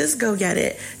need it, just go get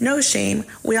it. No shame.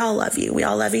 We all love you. We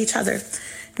all love each other.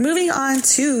 Moving on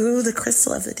to the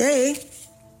crystal of the day,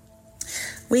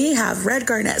 we have red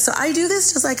garnet. So I do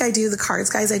this just like I do the cards,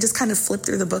 guys. I just kind of flip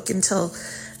through the book until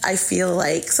I feel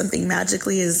like something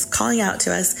magically is calling out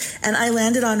to us. And I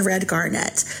landed on red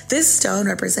garnet. This stone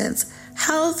represents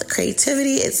health,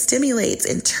 creativity. It stimulates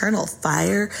internal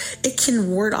fire. It can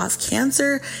ward off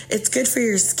cancer. It's good for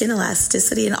your skin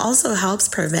elasticity and also helps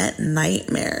prevent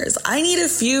nightmares. I need a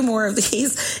few more of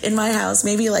these in my house,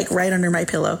 maybe like right under my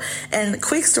pillow. And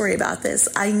quick story about this.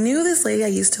 I knew this lady I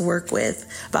used to work with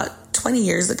about 20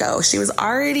 years ago. She was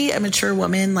already a mature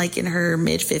woman, like in her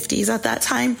mid 50s at that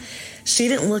time. She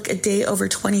didn't look a day over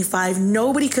 25.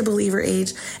 Nobody could believe her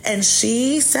age. And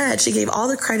she said she gave all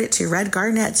the credit to red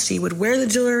garnet. She would wear the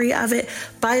jewelry of it.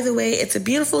 By the way, it's a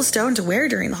beautiful stone to wear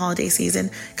during the holiday season.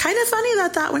 Kind of funny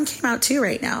that that one came out too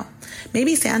right now.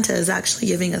 Maybe Santa is actually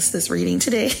giving us this reading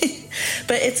today.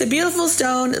 But it's a beautiful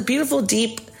stone, a beautiful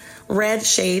deep red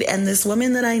shade. And this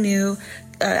woman that I knew,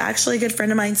 actually a good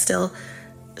friend of mine still,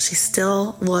 she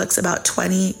still looks about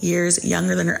 20 years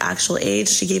younger than her actual age.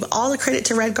 She gave all the credit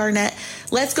to red garnet.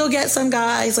 Let's go get some,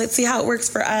 guys. Let's see how it works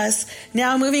for us.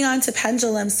 Now moving on to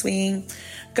pendulum swing.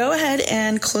 Go ahead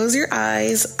and close your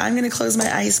eyes. I'm going to close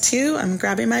my eyes too. I'm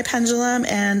grabbing my pendulum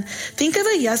and think of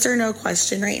a yes or no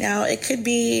question right now. It could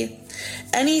be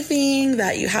anything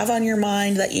that you have on your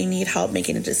mind that you need help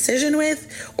making a decision with,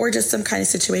 or just some kind of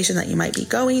situation that you might be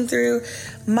going through.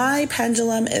 My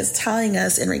pendulum is telling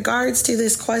us in regards to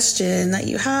this question that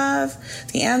you have,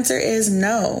 the answer is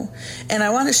no. And I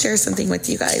want to share something with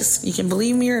you guys. You can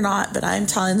believe me or not, but I'm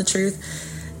telling the truth.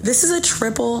 This is a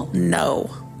triple no.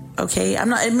 Okay,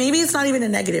 maybe it's not even a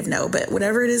negative no, but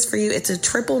whatever it is for you, it's a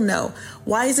triple no.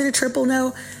 Why is it a triple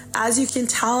no? As you can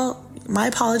tell, my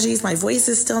apologies, my voice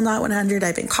is still not 100.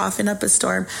 I've been coughing up a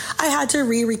storm. I had to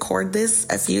re-record this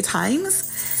a few times.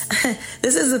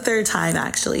 This is the third time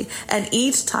actually. And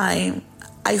each time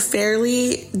I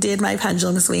fairly did my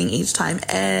pendulum swing each time,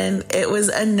 and it was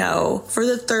a no for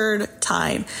the third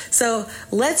time. So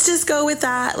let's just go with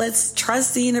that. Let's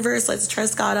trust the universe. Let's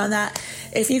trust God on that.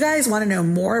 If you guys want to know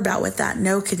more about what that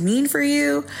no could mean for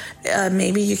you,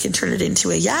 maybe you can turn it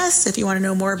into a yes. If you want to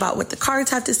know more about what the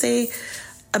cards have to say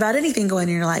about anything going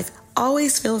in your life,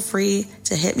 always feel free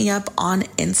to hit me up on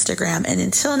Instagram. And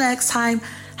until next time,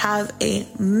 have a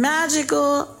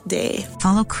magical day.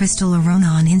 Follow Crystal Arona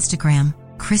on Instagram,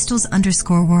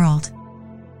 crystals_world.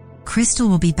 Crystal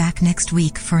will be back next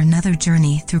week for another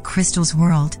journey through Crystal's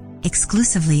world,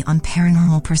 exclusively on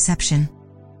Paranormal Perception.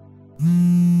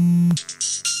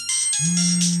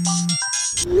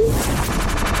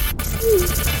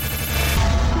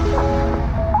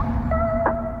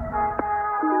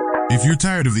 If you're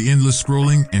tired of the endless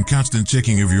scrolling and constant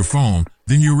checking of your phone,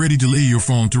 then you're ready to lay your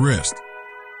phone to rest.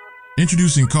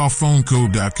 Introducing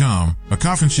coughphonecode.com, a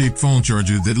coffin-shaped phone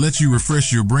charger that lets you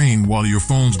refresh your brain while your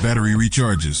phone's battery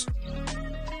recharges.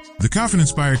 The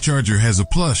coffin-inspired charger has a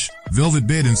plush, velvet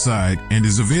bed inside and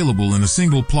is available in a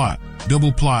single plot,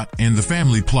 double plot, and the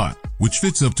family plot, which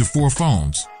fits up to 4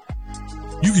 phones.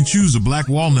 You can choose a black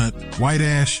walnut, white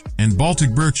ash, and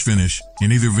Baltic birch finish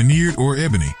in either veneered or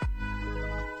ebony.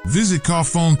 Visit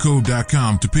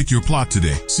coughphonecode.com to pick your plot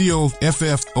today.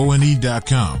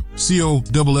 COFFONE.com.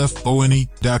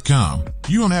 COFFONE.com.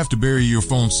 You don't have to bury your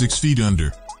phone 6 feet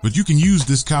under, but you can use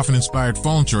this coffin-inspired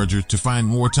phone charger to find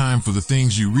more time for the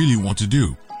things you really want to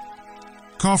do.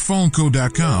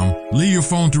 Coughphonecode.com. Lay your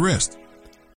phone to rest.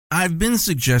 I've been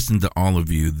suggesting to all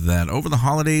of you that over the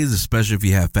holidays, especially if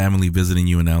you have family visiting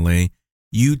you in LA,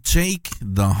 you take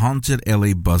the Haunted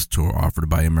LA bus tour offered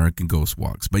by American Ghost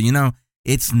Walks. But you know,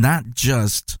 it's not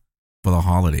just for the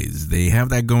holidays. They have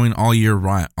that going all year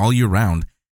round.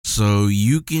 So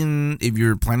you can, if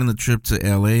you're planning the trip to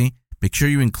LA, make sure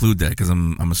you include that, because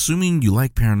I'm assuming you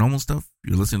like paranormal stuff.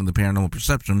 You're listening to the Paranormal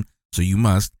Perception, so you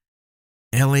must.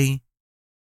 LA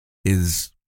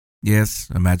is, yes,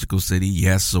 a magical city.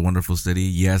 Yes, a wonderful city.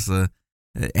 Yes, it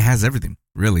has everything,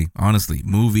 really, honestly.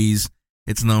 Movies,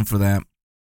 it's known for that.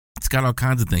 It's got all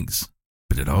kinds of things,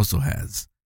 but it also has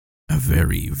a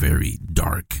very, very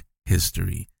dark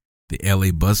history the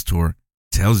LA bus tour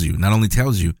tells you, not only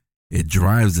tells you, it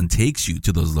drives and takes you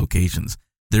to those locations.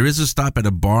 There is a stop at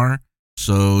a bar,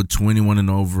 so 21 and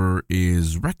over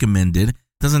is recommended.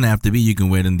 Doesn't have to be. You can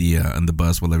wait in the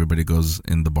bus while everybody goes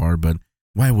in the bar, but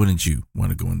why wouldn't you want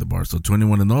to go in the bar? So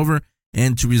 21 and over,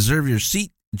 and to reserve your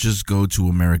seat, just go to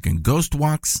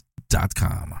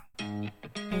AmericanGhostWalks.com.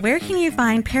 Where can you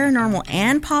find paranormal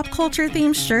and pop culture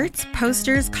themed shirts,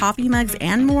 posters, coffee mugs,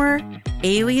 and more?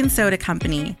 Alien Soda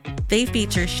Company. They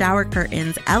feature shower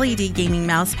curtains, LED gaming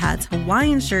mouse pads,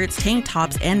 Hawaiian shirts, tank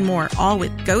tops, and more, all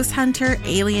with Ghost Hunter,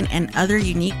 Alien, and other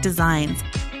unique designs.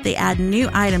 They add new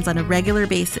items on a regular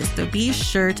basis, so be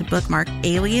sure to bookmark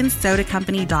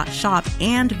aliensodacompany.shop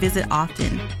and visit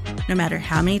often. No matter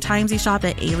how many times you shop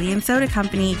at Alien Soda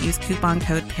Company, use coupon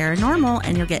code PARANORMAL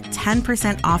and you'll get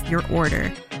 10% off your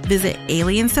order. Visit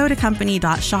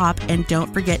aliensodacompany.shop and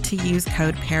don't forget to use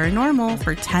code PARANORMAL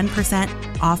for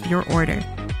 10% off your order.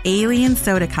 Alien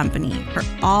Soda Company, for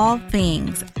all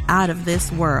things out of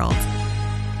this world.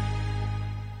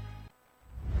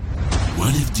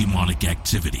 What if demonic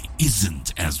activity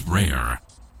isn't as rare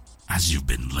as you've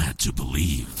been led to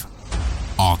believe?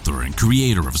 Author and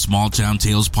creator of Small Town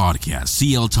Tales podcast,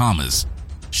 C.L. Thomas,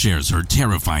 shares her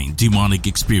terrifying demonic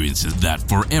experiences that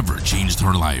forever changed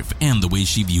her life and the way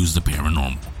she views the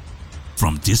paranormal.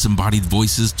 From disembodied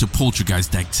voices to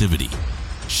poltergeist activity,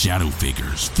 shadow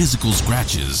figures, physical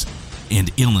scratches,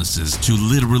 and illnesses to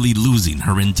literally losing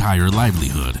her entire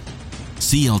livelihood.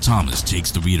 C.L. Thomas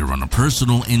takes the reader on a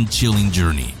personal and chilling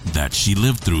journey that she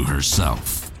lived through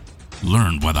herself.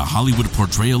 Learn why the Hollywood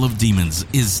portrayal of demons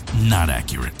is not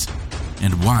accurate,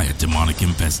 and why a demonic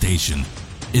infestation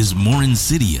is more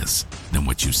insidious than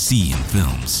what you see in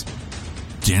films.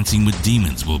 Dancing with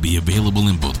Demons will be available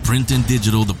in both print and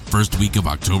digital the first week of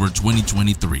October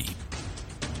 2023.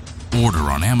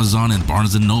 Order on Amazon and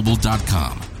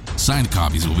BarnesandNoble.com. Signed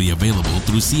copies will be available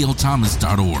through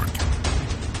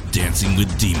clthomas.org. Dancing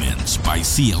with Demons by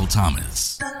C.L.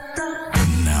 Thomas.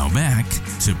 And now back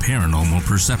to Paranormal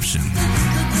Perception.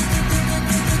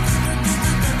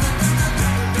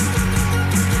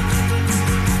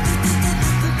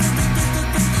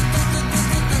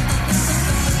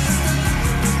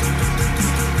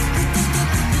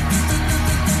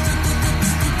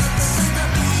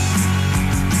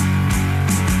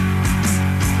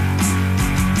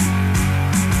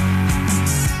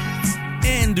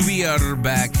 We are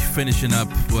back, finishing up,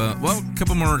 a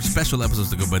couple more special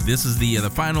episodes to go, but this is the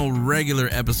final regular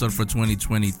episode for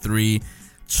 2023,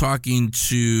 talking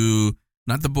to,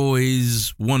 not the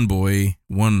boys, one boy,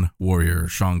 one warrior,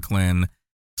 Sean Clan.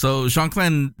 So, Sean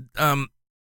Clan,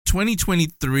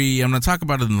 2023, I'm going to talk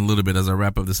about it in a little bit as I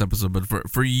wrap up this episode, but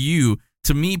for you,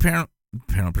 to me,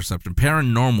 paranormal perception,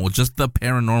 paranormal, just the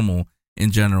paranormal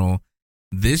in general,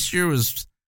 this year was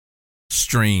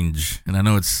strange, and I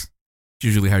know it's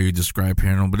usually how you describe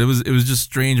paranormal, but it was just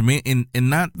strange. And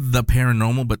not the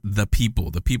paranormal, but the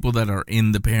people that are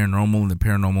in the paranormal and the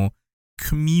paranormal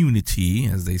community,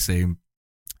 as they say.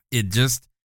 It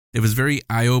was very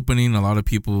eye-opening. A lot of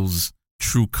people's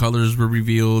true colors were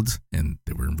revealed, and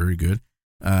they weren't very good.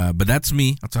 But that's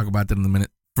me. I'll talk about that in a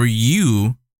minute. For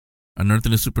you,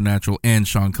 Unearthing the Supernatural, and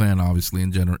Sean Clan, obviously,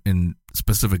 in general, and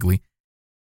specifically,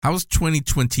 how's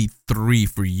 2023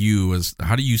 for you?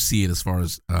 How do you see it as far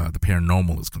as the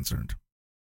paranormal is concerned?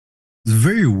 It's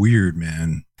very weird,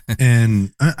 man.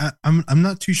 And I'm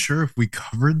not too sure if we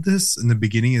covered this in the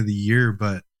beginning of the year,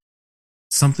 but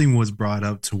something was brought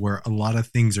up to where a lot of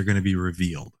things are going to be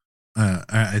revealed.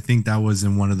 I think that was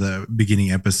in one of the beginning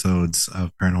episodes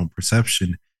of Paranormal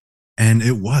Perception, and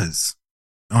it was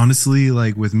honestly,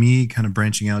 like, with me kind of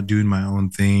branching out, doing my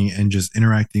own thing, and just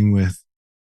interacting with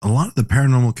a lot of the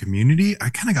paranormal community. I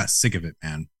kind of got sick of it,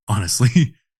 man,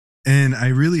 honestly. And I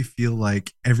really feel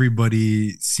like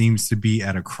everybody seems to be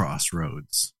at a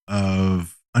crossroads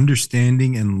of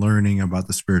understanding and learning about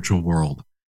the spiritual world.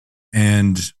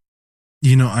 And,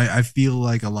 I feel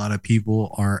like a lot of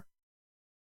people are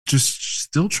just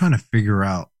still trying to figure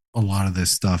out a lot of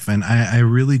this stuff. And I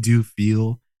really do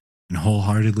feel and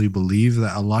wholeheartedly believe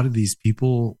that a lot of these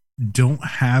people don't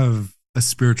have a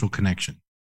spiritual connection.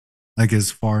 Like,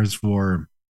 as far as for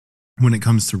when it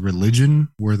comes to religion,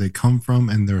 where they come from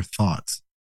and their thoughts,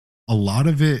 a lot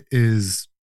of it is,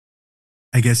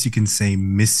 I guess you can say,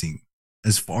 missing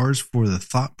as far as for the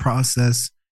thought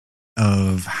process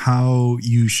of how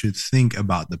you should think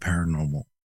about the paranormal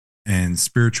and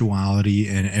spirituality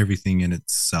and everything in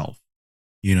itself,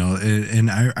 and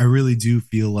I really do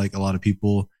feel like a lot of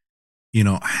people,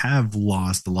 have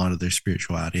lost a lot of their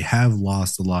spirituality, have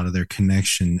lost a lot of their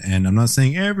connection. And I'm not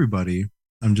saying everybody,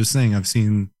 I'm just saying I've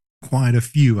seen quite a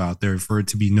few out there for it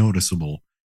to be noticeable.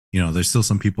 There's still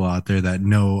some people out there that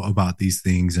know about these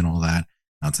things and all that.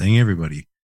 Not saying everybody,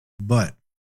 but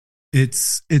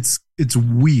it's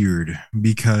weird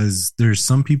because there's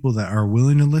some people that are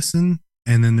willing to listen,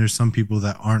 and then there's some people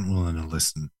that aren't willing to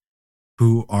listen,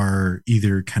 who are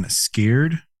either kind of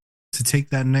scared to take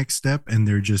that next step, and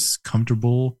they're just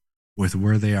comfortable with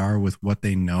where they are with what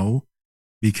they know,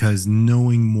 because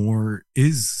knowing more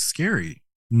is scary.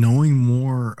 Knowing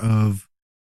more of,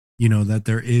 that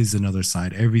there is another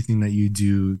side. Everything that you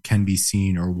do can be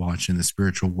seen or watched in the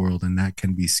spiritual world, and that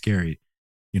can be scary.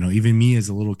 Even me as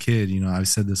a little kid, I've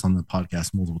said this on the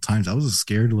podcast multiple times. I was a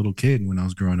scared little kid when I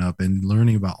was growing up, and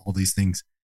learning about all these things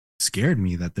scared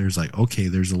me, that there's like, okay,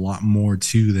 there's a lot more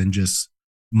to than just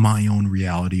my own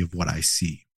reality of what I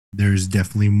see. There's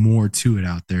definitely more to it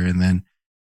out there. And then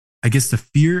I guess the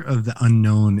fear of the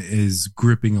unknown is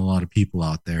gripping a lot of people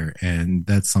out there. And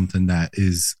that's something that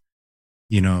is,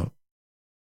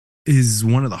 is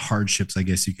one of the hardships, I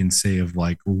guess you can say, of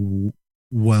like,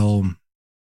 well,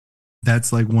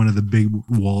 that's like one of the big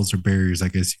walls or barriers, I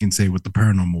guess you can say, with the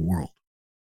paranormal world.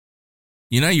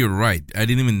 You're right. I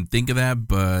didn't even think of that,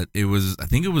 but I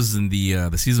think it was in the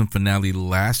season finale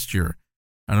last year.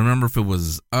 I don't remember if it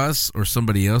was us or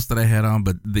somebody else that I had on,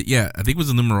 but I think it was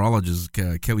a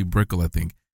numerologist, Kelly Brickle, I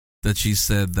think, that she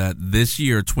said that this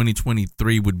year,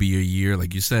 2023, would be a year,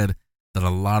 like you said, that a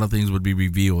lot of things would be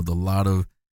revealed, a lot of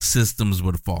systems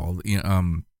would fall,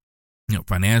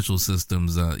 financial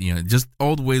systems, just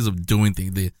old ways of doing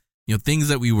things, things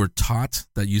that we were taught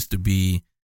that used to be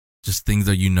just things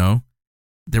that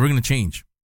they were going to change.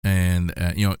 And,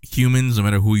 humans, no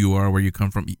matter who you are, where you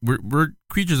come from, we're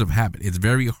creatures of habit. It's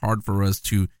very hard for us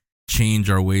to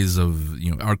change our ways of,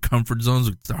 our comfort zones.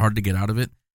 It's hard to get out of it.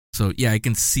 So, yeah, I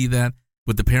can see that.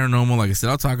 With the paranormal, like I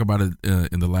said, I'll talk about it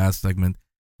in the last segment.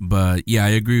 But, yeah, I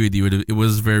agree with you. It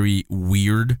was very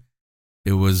weird.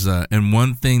 It was, and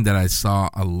one thing that I saw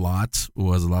a lot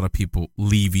was a lot of people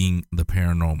leaving the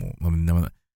paranormal. I mean,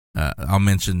 I'll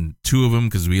mention two of them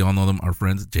because we all know them. Our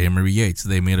friends, J. Marie Yates.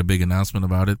 They made a big announcement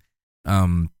about it.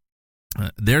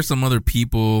 There's some other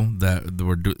people that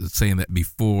were saying that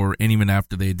before and even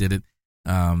after they did it.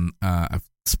 I've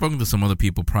spoken to some other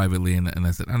people privately, and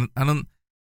I said, I don't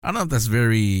know if that's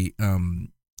very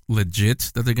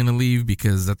legit that they're going to leave,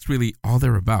 because that's really all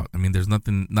they're about. I mean, there's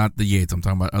nothing, not the Yates. I'm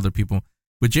talking about other people.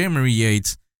 With J. Marie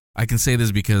Yates, I can say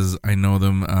this because I know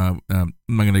them. I'm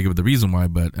not going to give the reason why,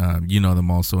 but you know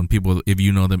them also. And people, if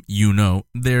you know them,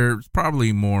 there's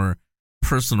probably more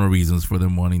personal reasons for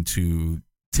them wanting to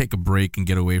take a break and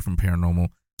get away from paranormal.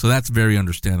 So that's very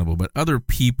understandable. But other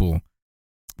people,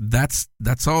 that's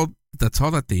all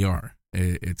that they are.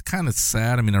 It's kind of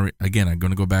sad. I mean, again, I'm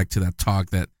going to go back to that talk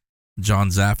that John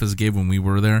Zaffis gave when we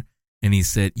were there. And he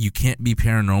said, you can't be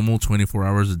paranormal 24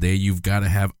 hours a day. You've got to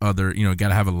have got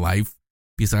to have a life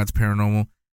besides paranormal.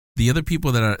 The other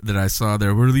people that I saw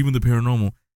there were leaving the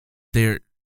paranormal.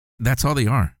 That's all they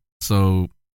are. So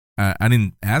I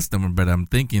didn't ask them, but I'm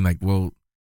thinking like, well,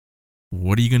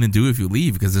 what are you going to do if you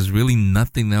leave? Because there's really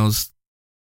nothing else.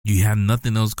 You have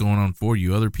nothing else going on for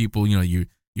you. Other people, you're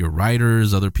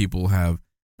writers. Other people have,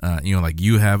 like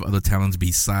you have other talents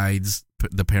besides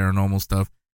the paranormal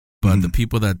stuff. But the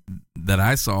people that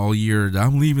I saw all year,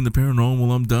 I'm leaving the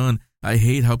paranormal. I'm done. I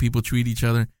hate how people treat each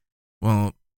other.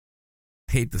 Well,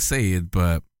 hate to say it,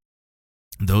 but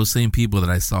those same people that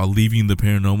I saw leaving the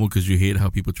paranormal because you hate how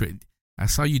people treat, I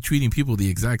saw you treating people the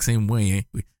exact same way.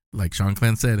 Like Sean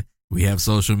Clan said, we have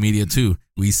social media too.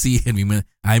 We see it.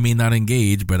 I may not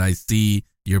engage, but I see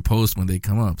your posts when they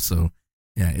come up. So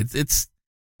yeah, it's.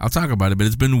 I'll talk about it, but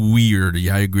it's been weird.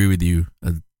 Yeah, I agree with you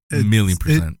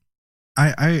 1,000,000%.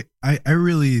 I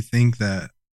really think that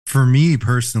for me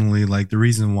personally, like the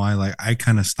reason why like I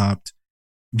kind of stopped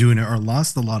doing it or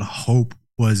lost a lot of hope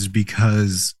was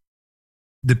because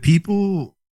the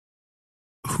people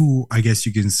who I guess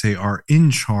you can say are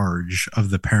in charge of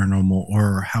the paranormal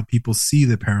or how people see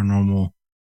the paranormal,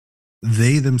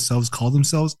 they themselves call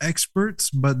themselves experts,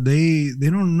 but they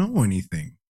don't know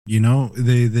anything.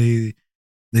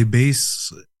 They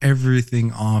base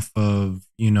everything off of,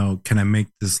 can I make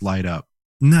this light up?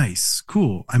 Nice,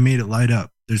 cool. I made it light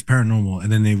up. There's paranormal,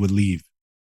 and then they would leave.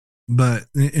 But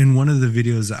in one of the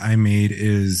videos that I made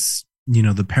is, the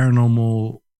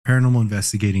paranormal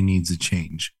investigating needs a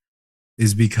change,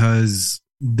 is because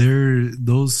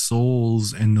those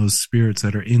souls and those spirits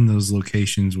that are in those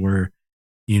locations where,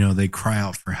 they cry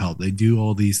out for help. They do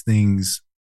all these things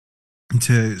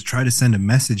to try to send a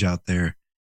message out there.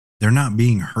 They're not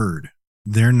being heard.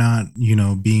 They're not,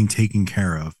 being taken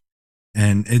care of.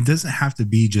 And it doesn't have to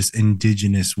be just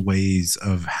indigenous ways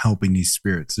of helping these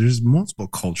spirits. There's multiple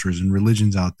cultures and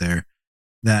religions out there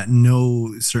that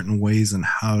know certain ways on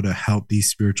how to help these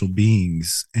spiritual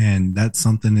beings. And that's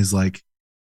something is like,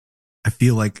 I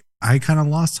feel like I kind of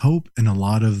lost hope in a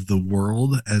lot of the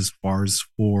world as far as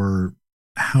for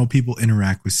how people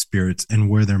interact with spirits and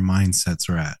where their mindsets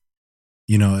are at.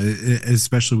 You know,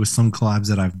 especially with some collabs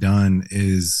that I've done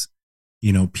is,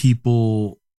 you know,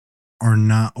 people are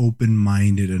not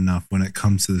open-minded enough when it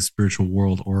comes to the spiritual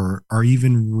world or are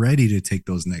even ready to take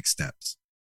those next steps.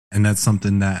 And that's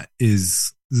something that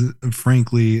is,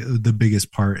 frankly, the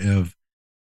biggest part of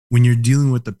when you're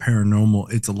dealing with the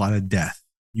paranormal. It's a lot of death.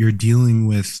 You're dealing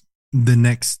with the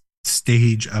next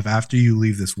stage of after you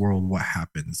leave this world, what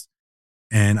happens.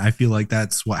 And I feel like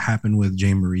that's what happened with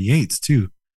Jane Marie Yates too.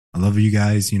 I love you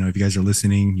guys. You know, if you guys are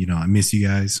listening, you know, I miss you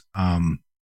guys.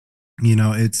 You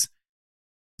know, it's,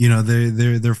 you know,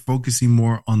 they're focusing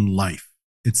more on life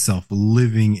itself,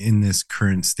 living in this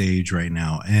current stage right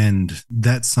now. And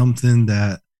that's something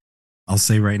that I'll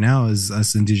say right now is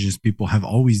us indigenous people have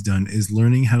always done, is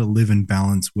learning how to live in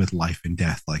balance with life and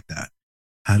death like that.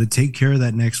 How to take care of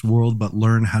that next world, but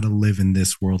learn how to live in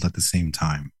this world at the same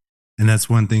time. And that's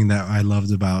one thing that I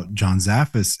loved about John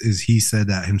Zaffis is he said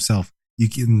that himself. You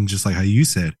can, just like how you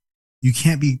said, you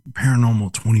can't be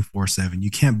paranormal 24/7. You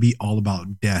can't be all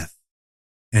about death.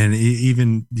 And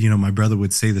even, you know, my brother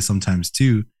would say this sometimes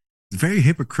too. It's very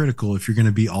hypocritical if you're going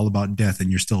to be all about death and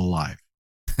you're still alive.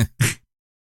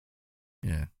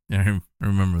 Yeah, I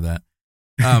remember that.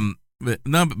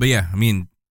 But yeah, I mean,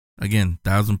 again,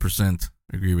 1000%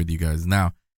 agree with you guys.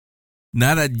 Now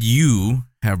that you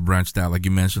have branched out, like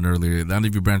you mentioned earlier, now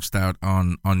that you've branched out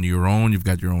on your own, you've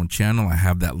got your own channel. I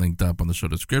have that linked up on the show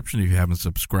description. If you haven't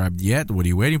subscribed yet, what are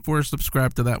you waiting for?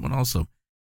 Subscribe to that one also.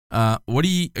 Are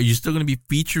you still going to be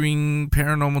featuring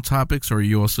paranormal topics, or are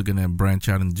you also going to branch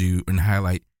out and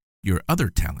highlight your other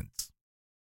talents?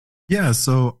 Yeah,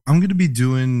 so I'm going to be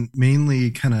doing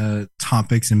mainly kind of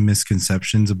topics and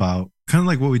misconceptions about kind of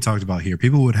like what we talked about here.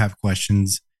 People would have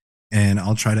questions, and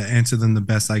I'll try to answer them the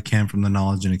best I can from the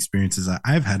knowledge and experiences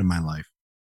I've had in my life.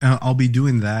 I'll be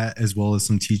doing that as well as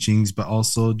some teachings, but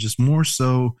also just more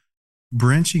so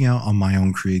branching out on my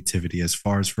own creativity as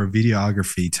far as for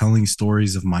videography, telling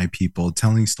stories of my people,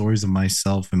 telling stories of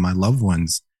myself and my loved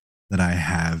ones that I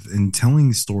have, and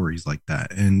telling stories like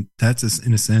that. And that's,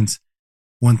 in a sense,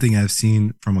 one thing I've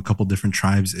seen from a couple different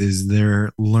tribes is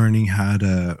they're learning how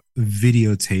to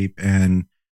videotape and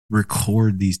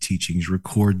record these teachings,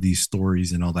 record these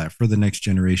stories and all that for the next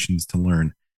generations to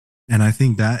learn. And I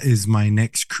think that is my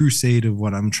next crusade of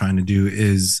what I'm trying to do,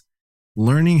 is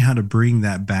learning how to bring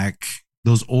that back,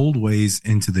 those old ways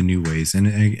into the new ways. And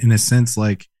in a sense,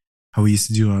 like how we used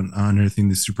to do on Unearthing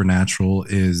the Supernatural,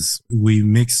 is we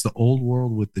mix the old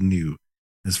world with the new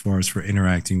as far as for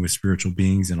interacting with spiritual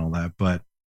beings and all that. But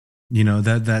you know,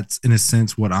 that's in a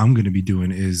sense what I'm going to be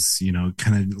doing is, you know,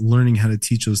 kind of learning how to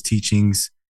teach those teachings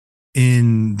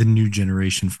in the new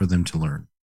generation for them to learn.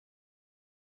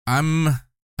 I'm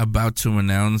about to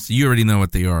announce, you already know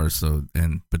what they are,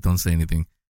 but don't say anything.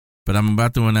 But I'm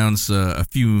about to announce a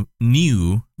few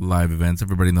new live events.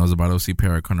 Everybody knows about OC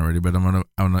Paracon already, but I'm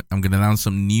gonna announce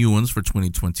some new ones for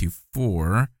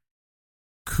 2024.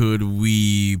 Could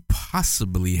we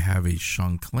possibly have a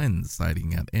Sean Clem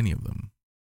sighting at any of them?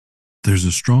 There's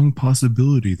a strong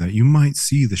possibility that you might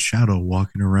see the shadow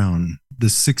walking around,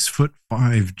 the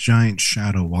 6'5" giant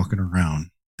shadow walking around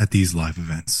at these live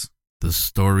events. The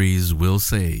stories will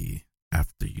say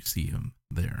after you see him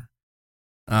there.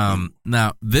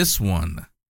 Now this one,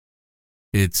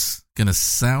 it's gonna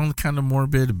sound kind of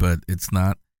morbid, but it's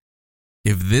not.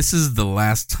 If this is the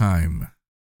last time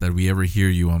that we ever hear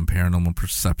you on Paranormal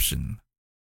Perception,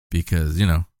 because, you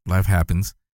know, life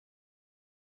happens,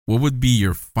 what would be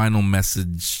your final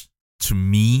message to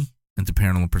me and to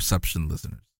Paranormal Perception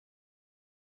listeners?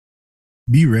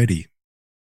 Be ready.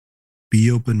 Be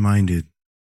open-minded.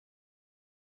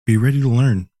 Be ready to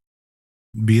learn.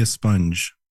 Be a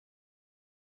sponge.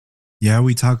 Yeah,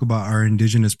 we talk about our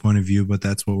indigenous point of view, but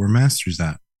that's what we're masters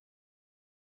at.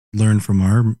 Learn from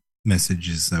our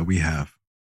messages that we have.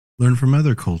 Learn from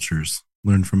other cultures.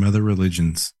 Learn from other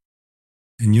religions.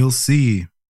 And you'll see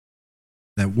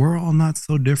that we're all not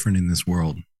so different in this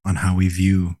world on how we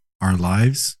view our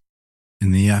lives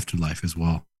and the afterlife as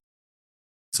well.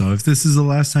 So if this is the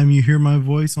last time you hear my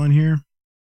voice on here,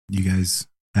 you guys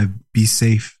be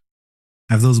safe.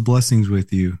 Have those blessings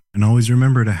with you. And always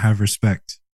remember to have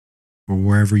respect for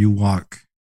wherever you walk.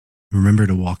 Remember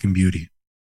to walk in beauty.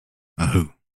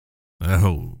 Ahoo.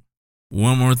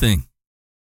 One more thing.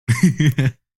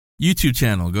 YouTube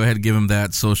channel. Go ahead and give him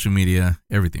that, social media,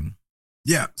 everything.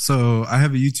 Yeah. So I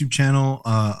have a YouTube channel,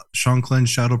 Sean Clyn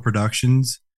Shadow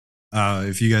Productions.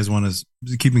 If you guys want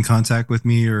to keep in contact with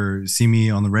me or see me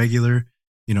on the regular,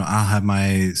 I'll have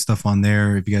my stuff on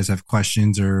there. If you guys have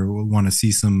questions or want to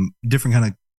see some different kind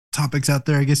of topics out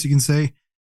there, I guess you can say,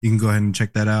 you can go ahead and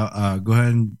check that out. Go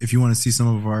ahead and if you want to see some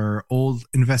of our old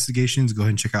investigations, go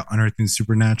ahead and check out Unearthing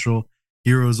Supernatural.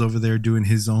 Hero's over there doing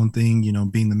his own thing,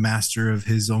 being the master of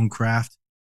his own craft.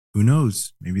 Who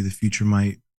knows? Maybe the future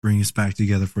might bring us back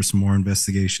together for some more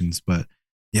investigations. But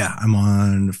yeah, I'm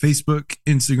on Facebook,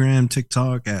 Instagram,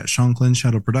 TikTok at Sean Clyn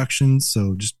Shadow Productions.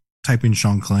 So just type in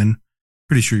Sean Clyn.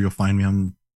 Pretty sure you'll find me.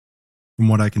 From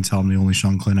what I can tell, I'm the only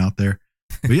Sean Clyn out there.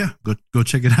 But yeah, go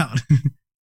check it out.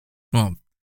 Well,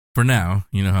 for now,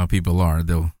 you know how people are.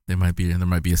 There might be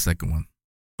a second one.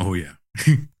 Oh yeah.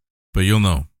 But you'll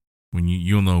know when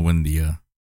you'll know when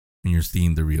you're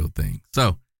seeing the real thing.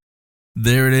 So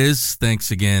there it is.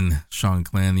 Thanks again, Sean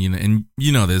Clyn. And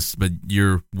you know this, but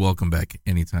you're welcome back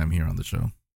anytime here on the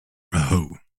show.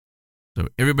 Oh. So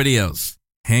everybody else,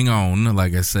 hang on.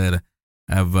 Like I said,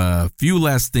 I have a few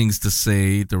last things to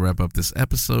say to wrap up this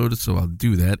episode, so I'll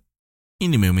do that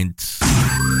in a moment. This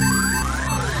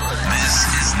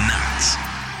is not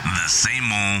the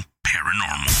Same Ole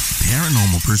Paranormal.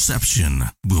 Paranormal Perception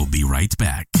will be right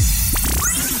back.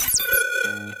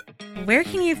 Where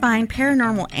can you find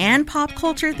paranormal and pop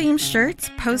culture themed shirts,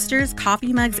 posters,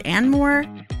 coffee mugs, and more?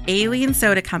 Alien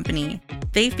Soda Company.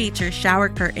 They feature shower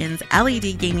curtains,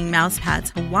 LED gaming mouse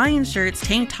pads, Hawaiian shirts,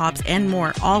 tank tops, and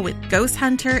more, all with ghost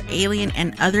hunter, alien,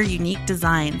 and other unique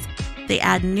designs. They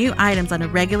add new items on a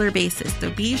regular basis,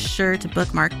 so be sure to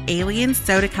bookmark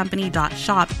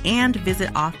aliensodacompany.shop and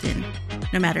visit often.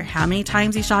 No matter how many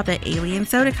times you shop at Alien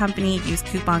Soda Company, use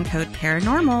coupon code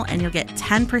PARANORMAL and you'll get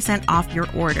 10% off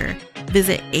your order.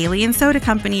 Visit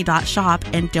aliensodacompany.shop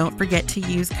and don't forget to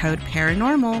use code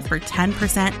PARANORMAL for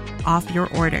 10% off your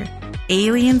order.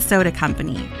 Alien Soda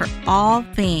Company, for all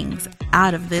things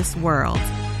out of this world.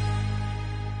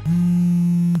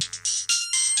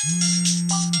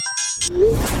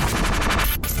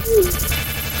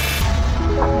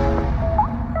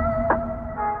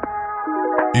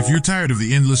 If you're tired of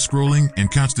the endless scrolling and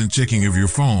constant checking of your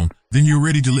phone, then you're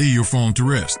ready to lay your phone to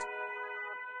rest.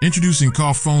 Introducing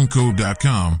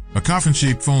coughphonecode.com, a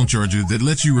coffin-shaped phone charger that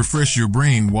lets you refresh your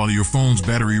brain while your phone's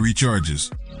battery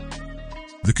recharges.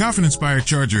 The coffin-inspired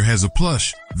charger has a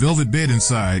plush, velvet bed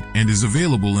inside and is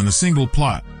available in a single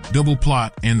plot, double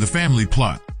plot, and the family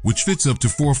plot, which fits up to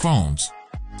 4 phones.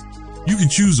 You can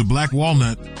choose a black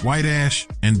walnut, white ash,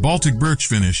 and Baltic birch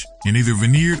finish in either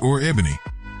veneered or ebony.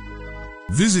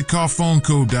 Visit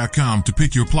coughphonecode.com to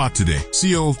pick your plot today.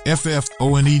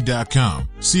 COFFONE.com.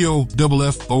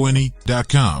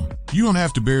 COFFONE.com. You don't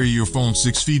have to bury your phone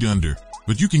 6 feet under,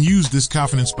 but you can use this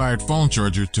coffin-inspired phone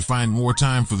charger to find more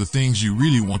time for the things you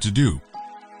really want to do.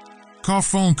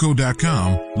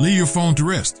 Coughphonecode.com. Lay your phone to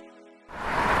rest.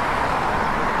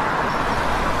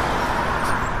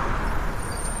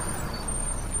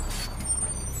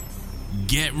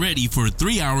 Get ready for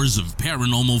 3 hours of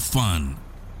paranormal fun.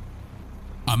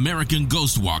 American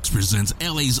Ghost Walks presents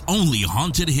LA's only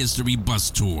haunted history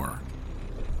bus tour.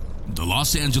 The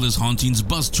Los Angeles Hauntings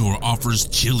bus tour offers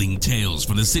chilling tales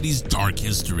from the city's dark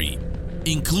history,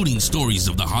 including stories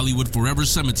of the Hollywood Forever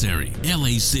Cemetery,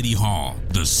 LA City Hall,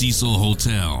 the Cecil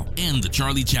Hotel, and the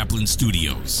Charlie Chaplin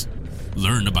Studios.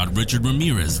 Learn about Richard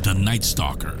Ramirez, the Night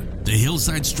Stalker, the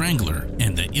Hillside Strangler,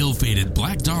 and the ill-fated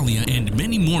Black Dahlia, and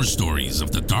many more stories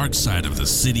of the dark side of the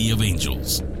City of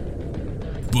Angels.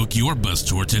 Book your bus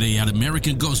tour today at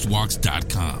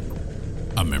AmericanGhostWalks.com.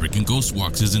 American Ghost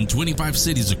Walks is in 25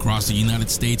 cities across the United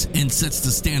States and sets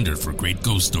the standard for great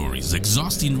ghost stories,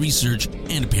 exhausting research,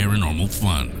 and paranormal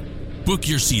fun. Book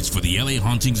your seats for the LA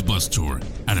Hauntings bus tour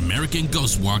at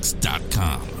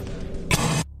AmericanGhostWalks.com.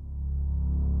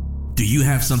 Do you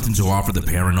have something to offer the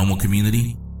paranormal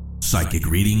community? Psychic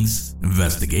readings?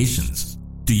 Investigations?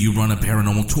 Do you run a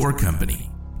paranormal tour company?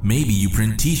 Maybe you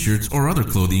print t-shirts or other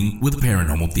clothing with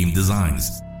paranormal themed designs.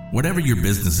 Whatever your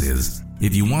business is,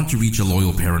 if you want to reach a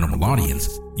loyal paranormal audience,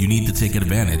 you need to take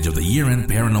advantage of the year-end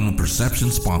Paranormal Perception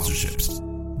sponsorships.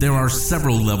 There are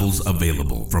several levels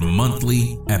available, from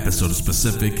monthly,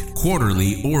 episode-specific,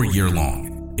 quarterly, or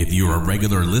year-long. If you're a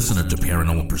regular listener to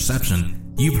Paranormal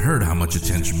Perception, you've heard how much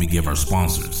attention we give our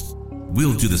sponsors.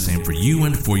 We'll do the same for you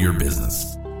and for your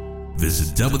business.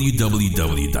 Visit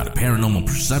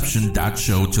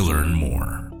www.paranormalperception.show to learn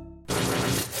more.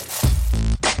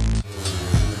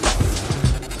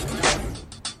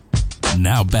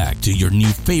 Now back to your new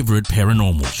favorite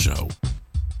paranormal show,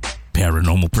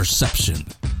 Paranormal Perception,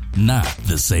 not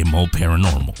the same old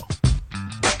paranormal.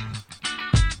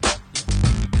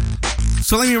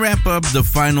 So let me wrap up the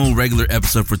final regular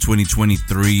episode for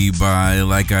 2023 by,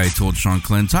 like I told Sean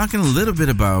Clem, talking a little bit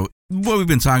about what we've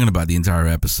been talking about the entire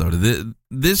episode.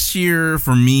 This year,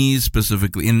 for me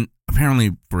specifically, and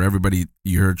apparently for everybody,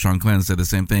 you heard Sean Clem say the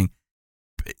same thing.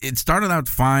 It started out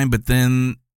fine, but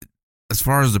then as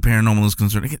far as the paranormal is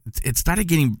concerned, it started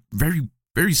getting very,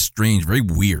 very strange, very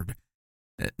weird.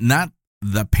 Not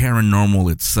the paranormal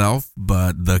itself,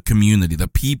 but the community, the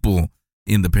people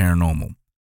in the paranormal.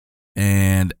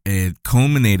 And it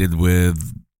culminated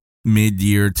with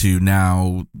mid-year to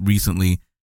now recently,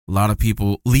 a lot of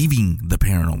people leaving the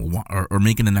paranormal or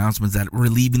making announcements that we're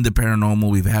leaving the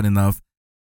paranormal. We've had enough.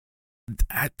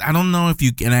 I don't know if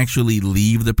you can actually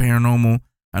leave the paranormal.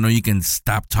 I know you can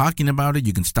stop talking about it.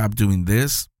 You can stop doing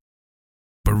this.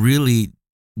 But really,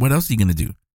 what else are you going to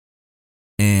do?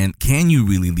 And can you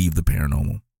really leave the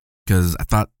paranormal? Because I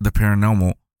thought the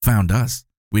paranormal found us.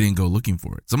 We didn't go looking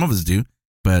for it. Some of us do.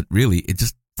 But really, it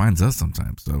just finds us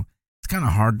sometimes. So it's kind of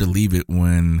hard to leave it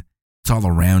when it's all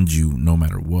around you, no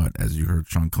matter what, as you heard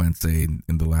Sean Clem say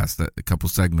in the last couple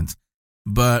segments.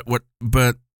 But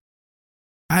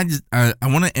I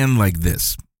want to end like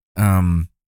this.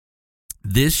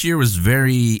 This year was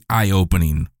very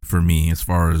eye-opening for me as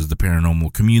far as the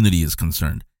paranormal community is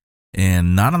concerned,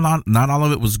 and not all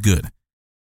of it was good.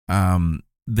 I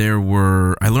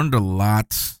learned a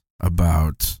lot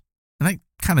about, and I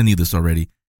kind of knew this already,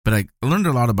 but I learned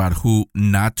a lot about who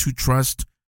not to trust,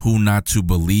 who not to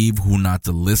believe, who not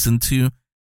to listen to.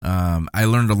 I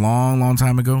learned a long, long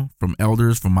time ago from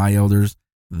my elders,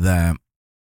 that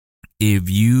if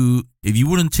you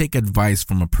wouldn't take advice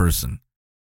from a person,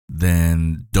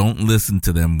 then don't listen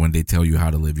to them when they tell you how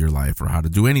to live your life or how to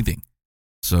do anything.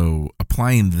 So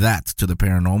applying that to the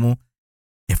paranormal,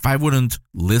 if I wouldn't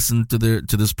listen to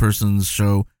this person's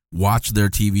show, watch their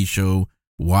TV show,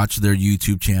 watch their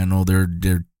YouTube channel, their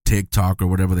TikTok or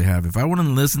whatever they have, if I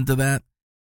wouldn't listen to that,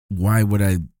 why would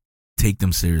I take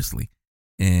them seriously?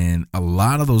 And a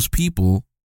lot of those people,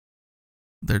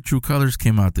 their true colors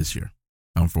came out this year,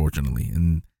 unfortunately.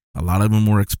 And a lot of them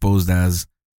were exposed as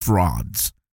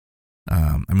frauds.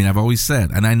 I've always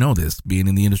said, and I know this, being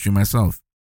in the industry myself,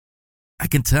 I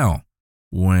can tell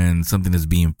when something is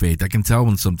being faked. I can tell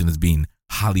when something is being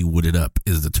Hollywooded up,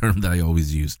 is the term that I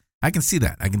always use. I can see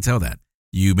that. I can tell that.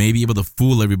 You may be able to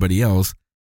fool everybody else,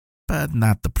 but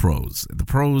not the pros. The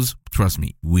pros, trust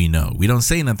me, we know. We don't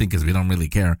say nothing because we don't really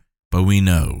care, but we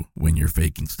know when you're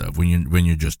faking stuff, when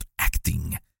you're just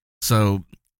acting. So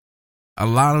a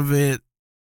lot of it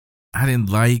I didn't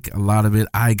like, a lot of it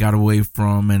I got away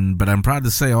from, but I'm proud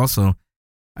to say also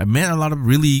I met a lot of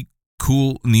really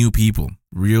cool new people,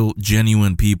 real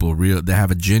genuine people, that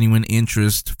have a genuine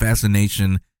interest,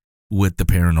 fascination with the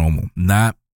paranormal.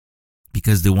 Not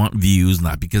because they want views,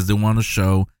 not because they want a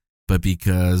show, but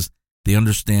because they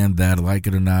understand that, like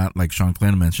it or not, like Sean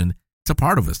Clem mentioned, it's a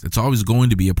part of us. It's always going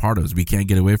to be a part of us. We can't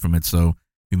get away from it. So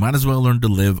we might as well learn to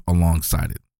live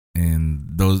alongside it.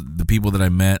 And the people that I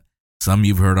met, some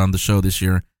you've heard on the show this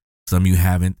year, some you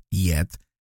haven't yet,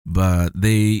 but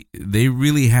they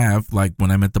really have, like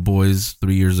when I met the boys 4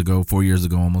 years ago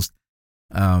almost,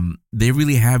 they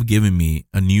really have given me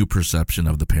a new perception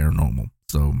of the paranormal.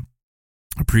 So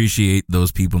appreciate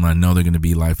those people, and I know they're going to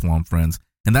be lifelong friends.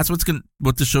 And that's what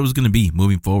the show is going to be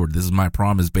moving forward. This is my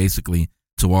promise, basically,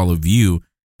 to all of you,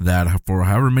 that for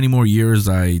however many more years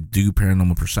I do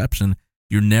paranormal perception,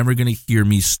 you're never going to hear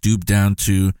me stoop down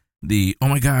to the, oh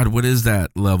my God, what is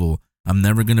that level? I'm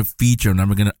never going to feature.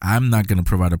 I'm not going to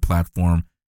provide a platform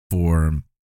for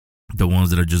the ones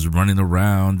that are just running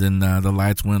around and the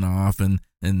lights went off and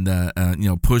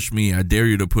push me. I dare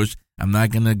you to push. I'm not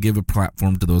going to give a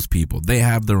platform to those people. They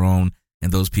have their own,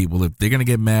 and those people, if they're going to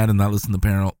get mad and not listen to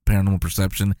paranormal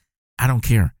perception, I don't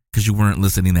care, because you weren't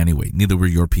listening anyway. Neither were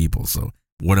your people. So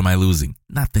what am I losing?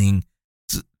 Nothing.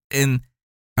 And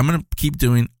I'm going to keep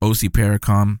doing OC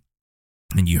Paracom.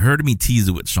 And you heard me tease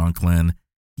it with Sean Clem.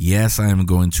 Yes, I am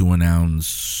going to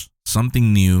announce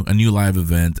something new, a new live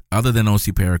event other than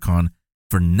OC Paracon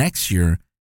for next year,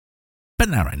 but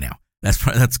not right now.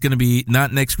 That's going to be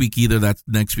not next week either. That's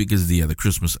next week is the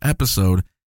Christmas episode,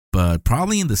 but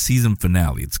probably in the season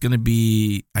finale. It's going to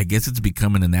be, I guess it's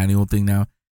becoming an annual thing now.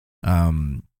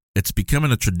 It's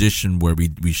becoming a tradition where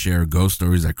we share ghost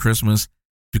stories at Christmas.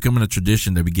 It's becoming a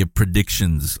tradition that we give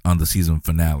predictions on the season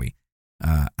finale.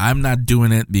 I'm not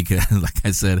doing it because, like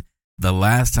I said, the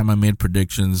last time I made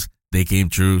predictions, they came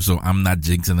true. So I'm not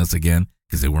jinxing us again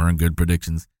because they weren't good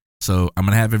predictions. So I'm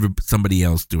going to have somebody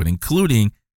else do it,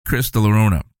 including Crystal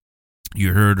Arona.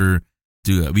 You heard her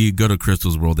we go to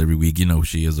Crystal's World every week. You know who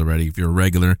she is already if you're a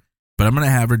regular. But I'm going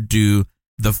to have her do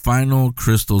the final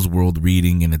Crystal's World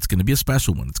reading, and it's going to be a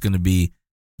special one. It's going to be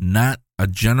not a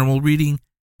general reading,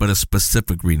 but a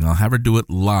specific reading. I'll have her do it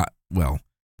live. Well,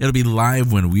 it'll be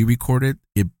live when we record it.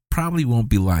 It probably won't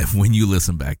be live when you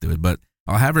listen back to it, but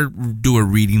I'll have her do a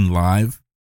reading live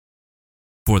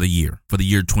for the year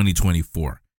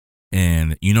 2024.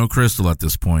 And you know Crystal at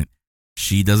this point,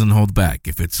 she doesn't hold back.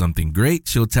 If it's something great,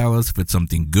 she'll tell us. If it's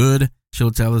something good,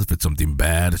 she'll tell us. If it's something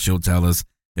bad, she'll tell us.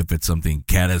 If it's something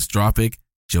catastrophic,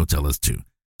 she'll tell us too.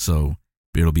 So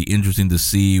it'll be interesting to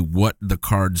see what the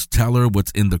cards tell her,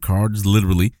 what's in the cards,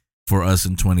 literally, for us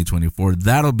in 2024.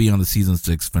 That'll be on the season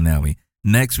 6 finale.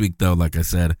 Next week, though, like I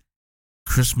said,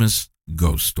 Christmas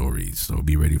ghost stories. So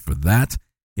be ready for that.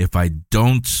 If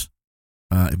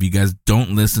you guys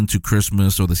don't listen to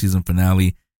Christmas or the season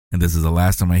finale, and this is the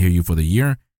last time I hear you for the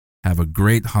year, have a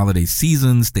great holiday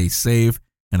season, stay safe,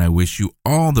 and I wish you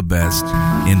all the best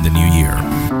in the new year.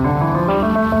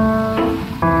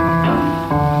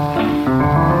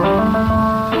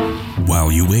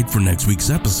 While you wait for next week's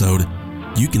episode,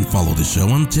 you can follow the show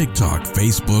on TikTok,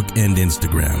 Facebook, and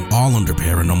Instagram, all under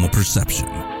Paranormal Perception.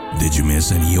 Did you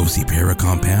miss any OC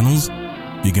Paracom panels?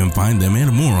 You can find them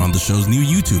and more on the show's new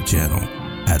YouTube channel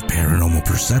at Paranormal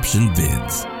Perception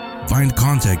Vids. Find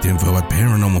contact info at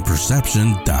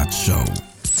paranormalperception.show.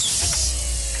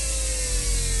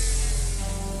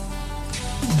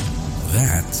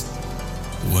 That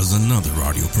was another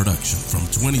audio production from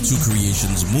 22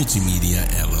 Creations Multimedia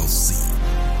LLC.